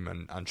find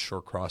him on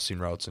short crossing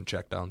routes and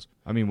checkdowns.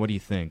 I mean, what do you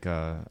think?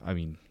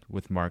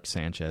 With Mark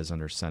Sanchez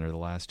under center the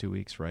last 2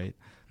 weeks, right?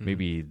 Mm-hmm.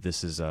 Maybe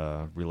this is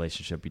a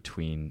relationship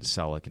between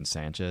Selleck and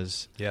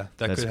Sanchez. Yeah,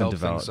 that could help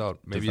things out.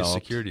 Maybe a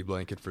security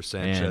blanket for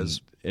Sanchez.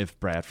 And if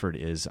Bradford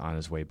is on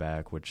his way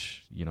back,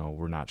 which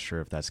we're not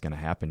sure if that's going to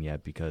happen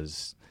yet,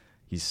 because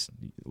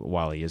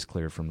while he is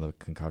cleared from the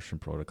concussion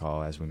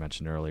protocol, as we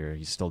mentioned earlier,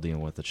 he's still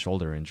dealing with a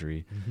shoulder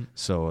injury. Mm-hmm.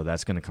 So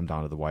that's going to come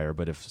down to the wire.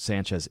 But if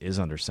Sanchez is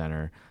under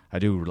center, I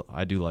do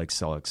like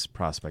Selleck's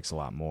prospects a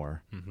lot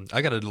more. Mm-hmm.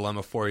 I got a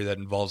dilemma for you that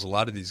involves a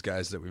lot of these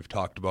guys that we've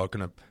talked about.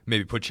 Going to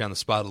maybe put you on the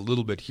spot a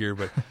little bit here,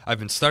 but I've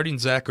been starting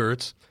Zach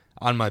Ertz.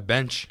 On my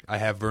bench, I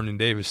have Vernon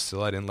Davis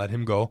still. I didn't let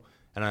him go.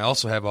 And I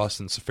also have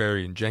Austin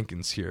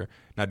Seferian-Jenkins here.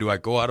 Now, do I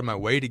go out of my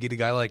way to get a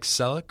guy like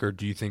Selleck, or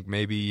do you think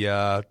maybe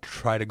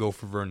try to go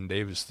for Vernon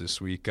Davis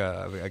this week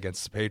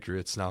against the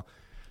Patriots? Now,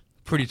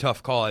 pretty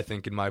tough call, I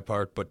think, in my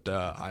part, but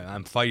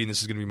I'm fighting.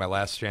 This is going to be my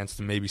last chance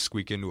to maybe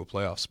squeak into a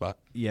playoff spot.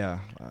 Yeah,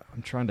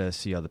 I'm trying to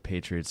see how the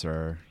Patriots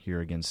are here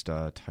against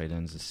tight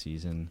ends this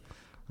season.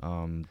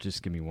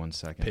 Just give me 1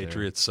 second.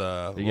 Patriots.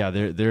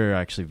 They're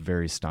actually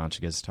very staunch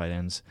against tight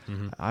ends.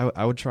 Mm-hmm.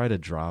 I would try to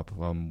drop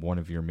one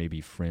of your maybe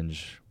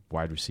fringe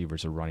wide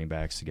receivers or running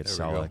backs to get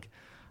Selleck.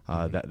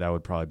 That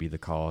would probably be the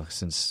call,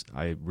 since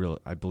I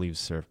believe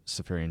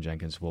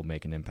Seferian-Jenkins will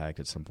make an impact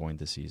at some point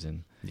this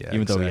season,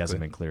 even though he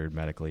hasn't been cleared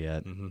medically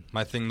yet. Mm-hmm.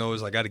 My thing, though,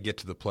 is I got to get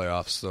to the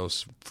playoffs, though,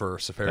 for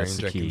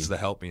Seferian-Jenkins to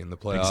help me in the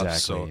playoffs. Exactly,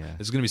 so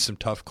there's going to be some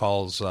tough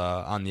calls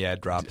on the ad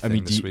drop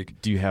this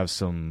week. Do you have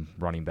some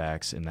running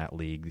backs in that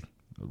league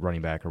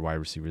running back or wide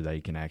receiver that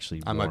you can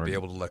actually I might be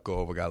able to let go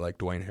of a guy like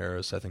Dwayne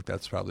Harris. I think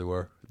that's probably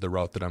where the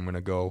route that I'm going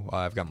to go.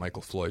 I've got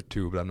Michael Floyd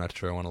too, but I'm not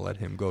sure I want to let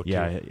him go too.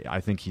 Yeah, I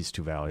think he's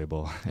too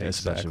valuable,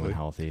 especially when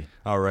healthy.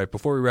 All right,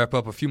 before we wrap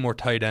up, a few more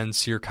tight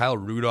ends here. Kyle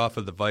Rudolph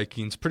of the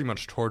Vikings pretty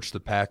much torched the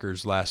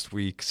Packers last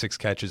week. 6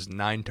 catches,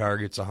 9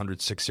 targets,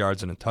 106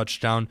 yards, and a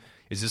touchdown.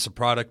 Is this a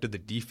product of the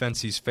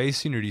defense he's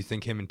facing, or do you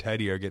think him and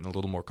Teddy are getting a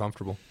little more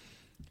comfortable?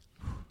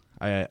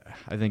 I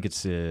think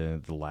it's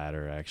the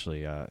latter,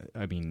 actually.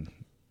 I mean,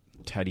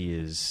 Teddy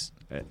is,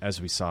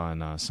 as we saw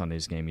in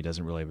Sunday's game, he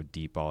doesn't really have a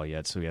deep ball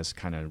yet, so he has to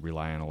kind of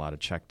rely on a lot of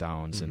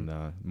checkdowns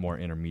and more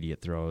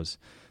intermediate throws.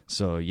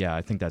 So, yeah,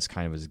 I think that's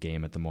kind of his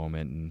game at the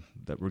moment, and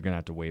that we're going to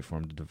have to wait for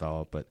him to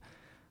develop. But,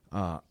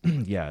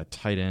 yeah,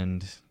 tight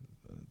end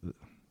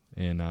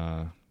and,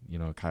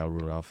 Kyle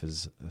Rudolph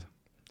is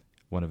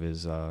one of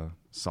his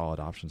solid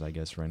options, I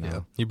guess, right now. Yeah.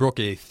 He broke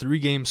a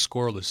 3-game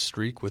scoreless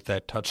streak with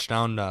that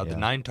touchdown. The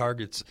 9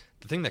 targets.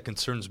 The thing that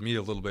concerns me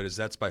a little bit is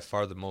that's by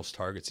far the most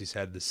targets he's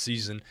had this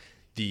season.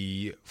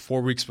 The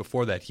 4 weeks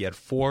before that, he had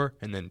 4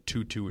 and then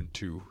 2, 2, and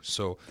 2.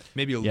 So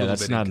maybe a little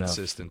bit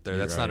inconsistent there.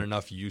 That's not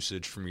enough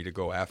usage for me to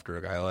go after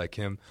a guy like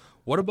him.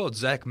 What about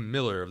Zach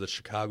Miller of the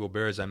Chicago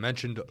Bears? I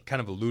mentioned, kind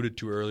of alluded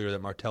to earlier,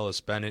 that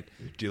Martellus Bennett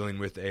dealing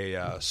with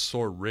a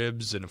sore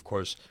ribs and, of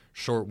course,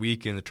 short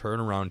week in the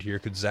turnaround here.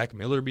 Could Zach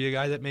Miller be a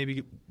guy that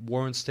maybe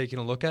Warren's taking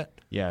a look at?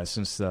 Yeah,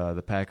 since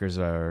the Packers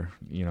are,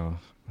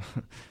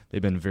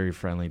 they've been very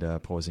friendly to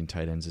opposing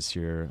tight ends this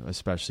year,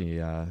 especially,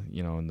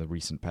 in the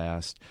recent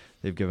past.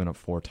 They've given up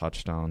 4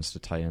 touchdowns to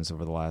tight ends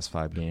over the last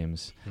 5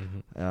 games.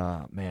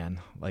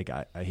 Man,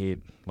 I hate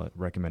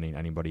recommending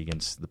anybody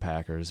against the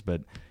Packers,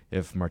 but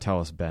if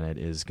Martellus Bennett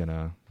is going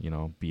to,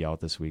 be out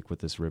this week with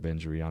this rib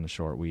injury on a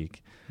short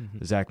week,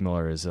 Zach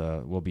Miller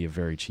will be a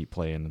very cheap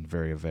play and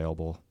very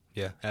available.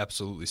 Yeah,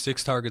 absolutely.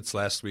 6 targets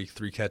last week,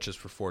 3 catches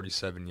for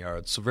 47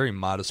 yards. So very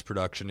modest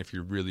production if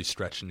you're really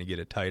stretching to get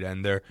a tight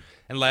end there.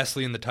 And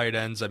lastly, in the tight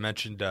ends, I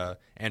mentioned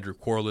Andrew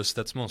Corliss.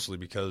 That's mostly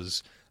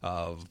because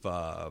of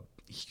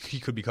he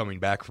could be coming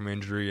back from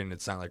injury, and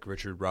it's not like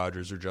Richard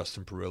Rodgers or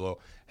Justin Perillo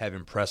have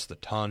impressed a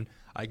ton.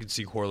 I could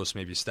see Corliss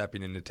maybe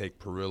stepping in to take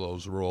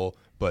Perillo's role,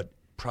 but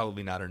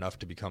probably not enough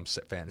to become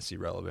fantasy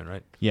relevant,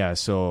 right? Yeah,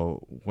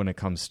 so when it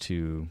comes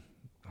to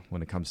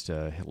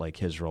like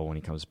his role when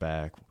he comes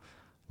back,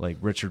 like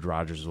Richard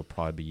Rodgers will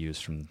probably be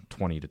used from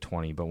 20 to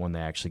 20, but when they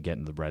actually get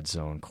in the red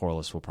zone,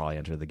 Corliss will probably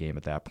enter the game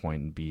at that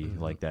point and be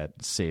like that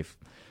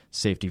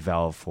safety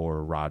valve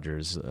for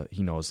Rodgers.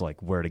 He knows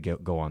where to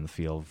go on the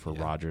field for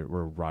Rodgers,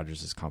 where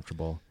Rodgers is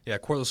comfortable. Yeah,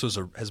 Corliss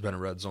has been a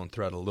red zone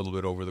threat a little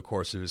bit over the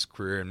course of his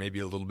career, and maybe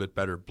a little bit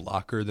better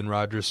blocker than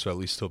Rodgers, so at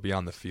least he'll be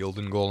on the field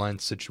in goal line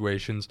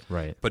situations.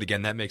 Right. But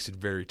again, that makes it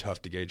very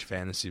tough to gauge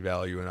fantasy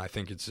value, and I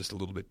think it's just a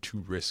little bit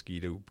too risky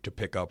to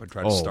pick up and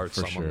try to start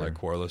someone like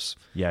Corliss.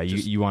 Yeah,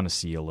 you want to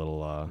see a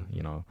little,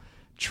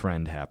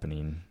 trend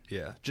happening.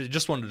 Yeah,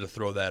 just wanted to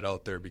throw that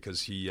out there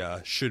because he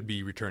should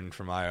be returning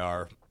from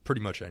IR pretty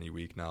much any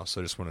week now,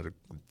 so I just wanted to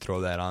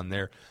throw that on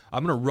there.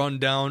 I'm going to run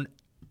down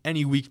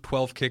any Week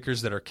 12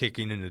 kickers that are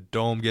kicking in the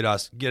dome. Get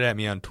at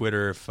me on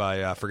Twitter if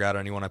I forgot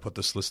anyone. I put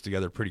this list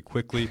together pretty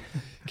quickly.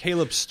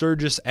 Caleb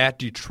Sturgis at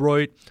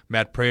Detroit.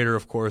 Matt Prater,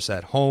 of course,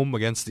 at home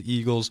against the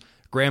Eagles.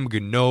 Graham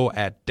Gano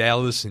at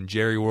Dallas in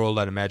Jerry World.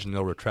 I'd imagine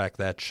they'll retract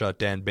that shut.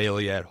 Dan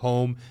Bailey at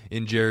home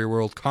in Jerry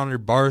World. Connor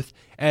Barth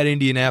at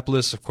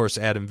Indianapolis. Of course,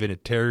 Adam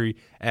Vinatieri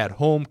at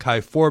home.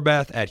 Kai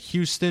Forbath at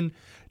Houston.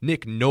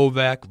 Nick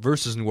Novak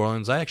versus New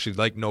Orleans. I actually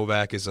like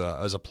Novak as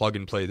a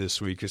plug-and-play this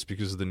week just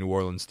because of the New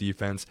Orleans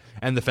defense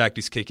and the fact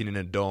he's kicking in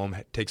a dome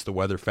takes the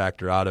weather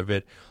factor out of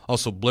it.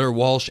 Also, Blair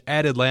Walsh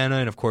at Atlanta,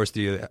 and, of course,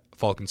 the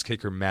Falcons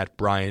kicker Matt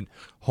Bryant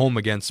home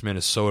against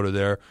Minnesota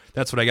there.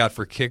 That's what I got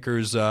for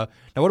kickers. Now,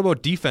 what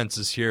about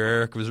defenses here,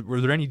 Eric?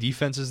 Were there any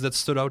defenses that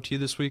stood out to you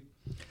this week?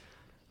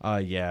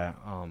 Yeah.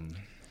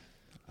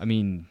 I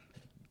mean,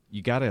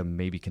 you got to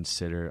maybe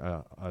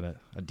consider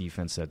a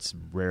defense that's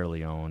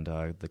rarely owned,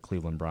 the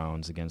Cleveland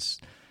Browns,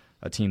 against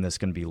a team that's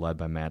going to be led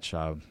by Matt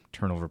Schaub,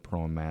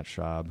 turnover-prone Matt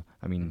Schaub.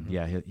 I mean,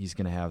 yeah, he's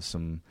going to have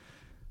some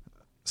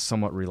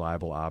somewhat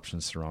reliable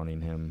options surrounding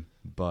him,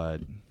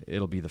 but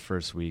it'll be the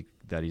first week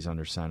that he's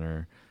under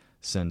center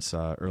since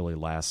early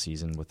last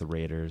season with the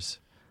Raiders.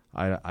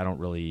 I don't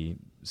really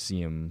see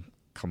him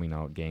coming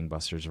out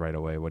gangbusters right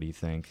away. What do you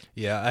think?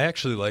 Yeah, I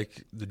actually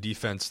like the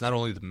defense, not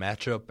only the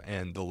matchup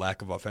and the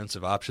lack of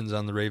offensive options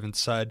on the Ravens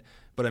side,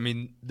 but I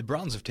mean, the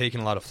Browns have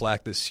taken a lot of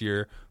flack this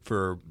year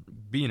for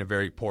being a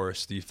very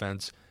porous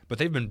defense, but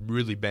they've been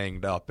really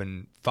banged up.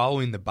 And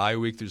following the bye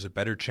week, there's a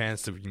better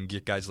chance that we can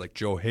get guys like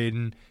Joe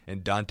Hayden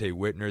and Dante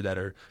Whitner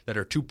that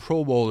are 2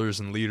 Pro Bowlers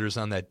and leaders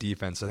on that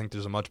defense. I think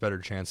there's a much better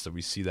chance that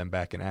we see them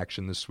back in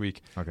action this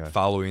week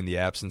following the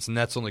absence, and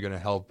that's only going to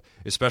help,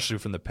 especially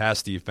from the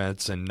pass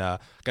defense. And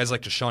guys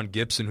like Deshaun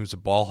Gibson, who's a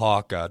ball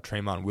hawk,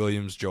 Tremont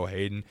Williams, Joe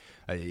Hayden,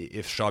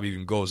 if Schaub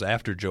even goes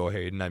after Joe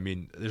Hayden, I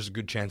mean, there's a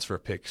good chance for a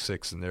pick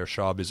six in there.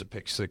 Schaub is a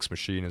pick six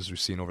machine, as we've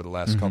seen over the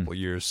last couple of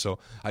years. So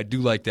I do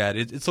like that.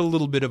 It's a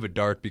little bit of a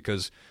dart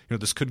because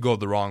this could go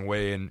the wrong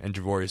way, and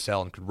Javorius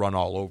Allen could run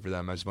all over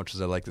them, as much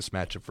as I like this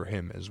matchup for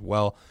him as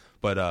well.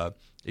 But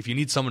if you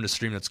need someone to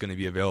stream that's going to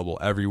be available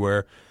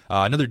everywhere,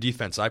 another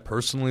defense I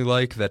personally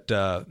like that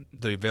the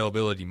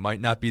availability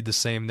might not be the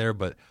same there,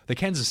 but the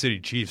Kansas City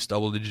Chiefs,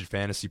 double-digit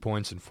fantasy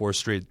points in 4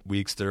 straight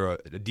weeks. They're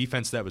a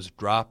defense that was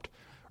dropped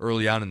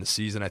early on in the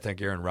season. I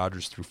think Aaron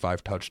Rodgers threw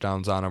 5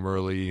 touchdowns on them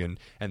early, and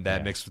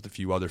that mixed with a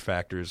few other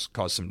factors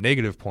caused some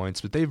negative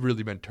points, but they've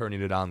really been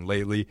turning it on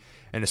lately,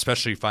 and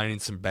especially finding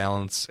some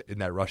balance in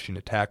that rushing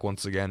attack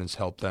once again has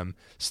helped them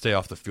stay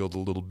off the field a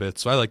little bit.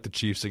 So I like the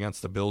Chiefs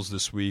against the Bills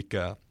this week.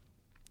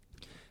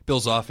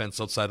 Bills offense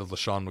outside of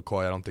LaShawn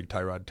McCoy, I don't think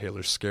Tyrod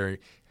Taylor's scary.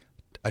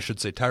 I should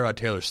say Tyrod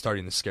Taylor's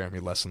starting to scare me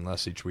less and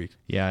less each week.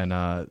 Yeah, and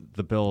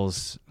the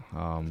Bills,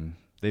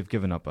 they've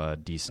given up a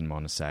decent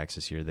amount of sacks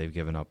this year. They've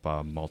given up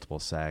multiple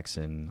sacks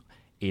in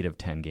 8 of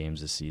 10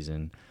 games this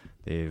season.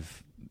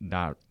 They've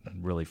not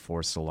really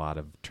forced a lot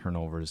of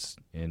turnovers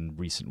in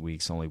recent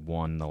weeks, only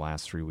won the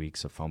last 3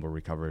 weeks, a fumble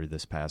recovery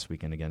this past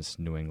weekend against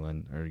New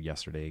England, or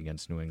yesterday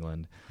against New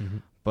England.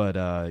 But,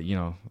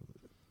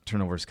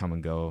 turnovers come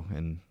and go,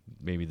 and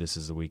maybe this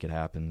is the week it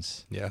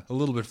happens. Yeah, a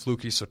little bit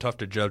fluky, so tough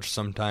to judge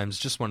sometimes.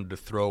 Just wanted to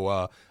throw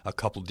a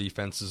couple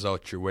defenses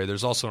out your way.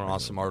 There's also an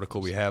awesome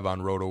article we have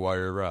on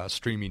RotoWire,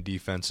 streaming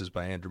defenses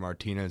by Andrew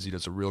Martinez. He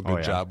does a real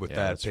good job with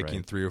that,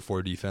 picking 3 or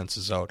 4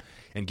 defenses out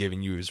and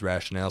giving you his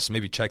rationale. So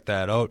maybe check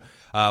that out.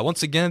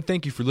 Once again,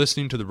 thank you for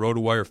listening to the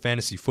RotoWire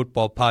Fantasy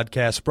Football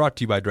Podcast, brought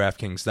to you by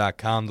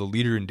DraftKings.com, the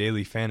leader in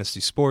daily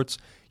fantasy sports.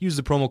 Use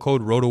the promo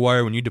code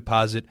RotoWire when you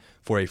deposit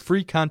for a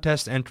free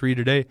contest entry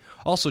today.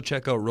 Also,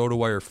 check out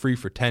RotoWire free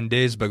for 10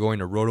 days by going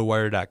to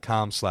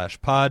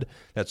rotowire.com/pod.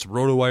 That's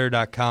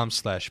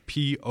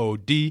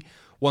rotowire.com/pod.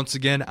 Once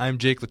again, I'm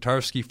Jake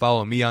Latarski.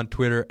 Follow me on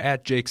Twitter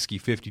at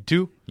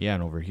JakeSki52. Yeah,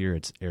 and over here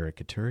it's Eric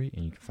Katuri,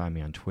 and you can find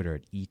me on Twitter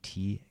at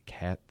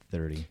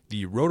ETCat30.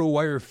 The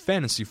RotoWire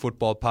Fantasy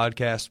Football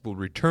Podcast will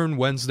return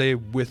Wednesday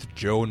with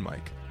Joe and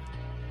Mike.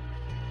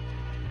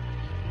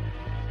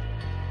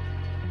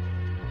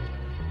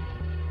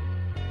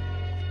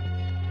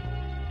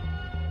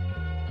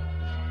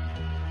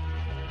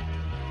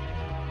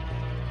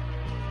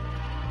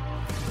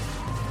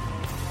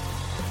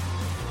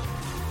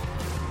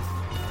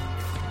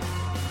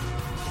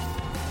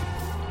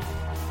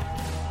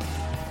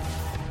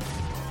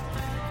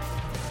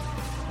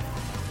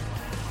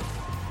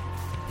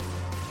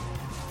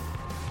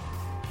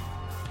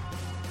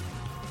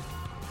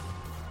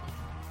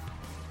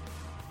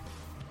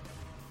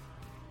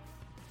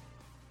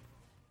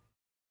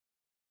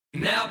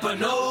 Napa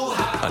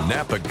know-how. A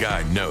Napa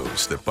guy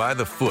knows that by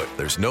the foot,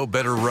 there's no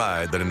better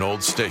ride than an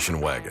old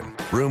station wagon.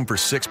 Room for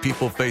 6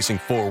 people facing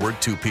forward,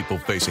 2 people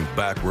facing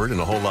backward,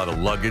 and a whole lot of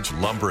luggage,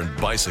 lumber, and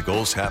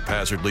bicycles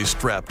haphazardly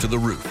strapped to the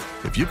roof.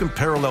 If you can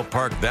parallel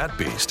park that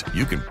beast,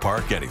 you can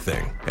park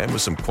anything. And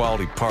with some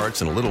quality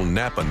parts and a little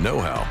Napa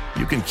know-how,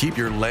 you can keep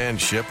your land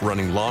ship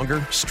running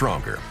longer,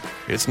 stronger.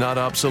 It's not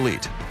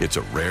obsolete. It's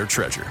a rare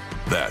treasure.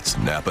 That's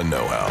Napa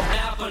know-how.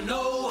 Napa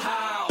know-how.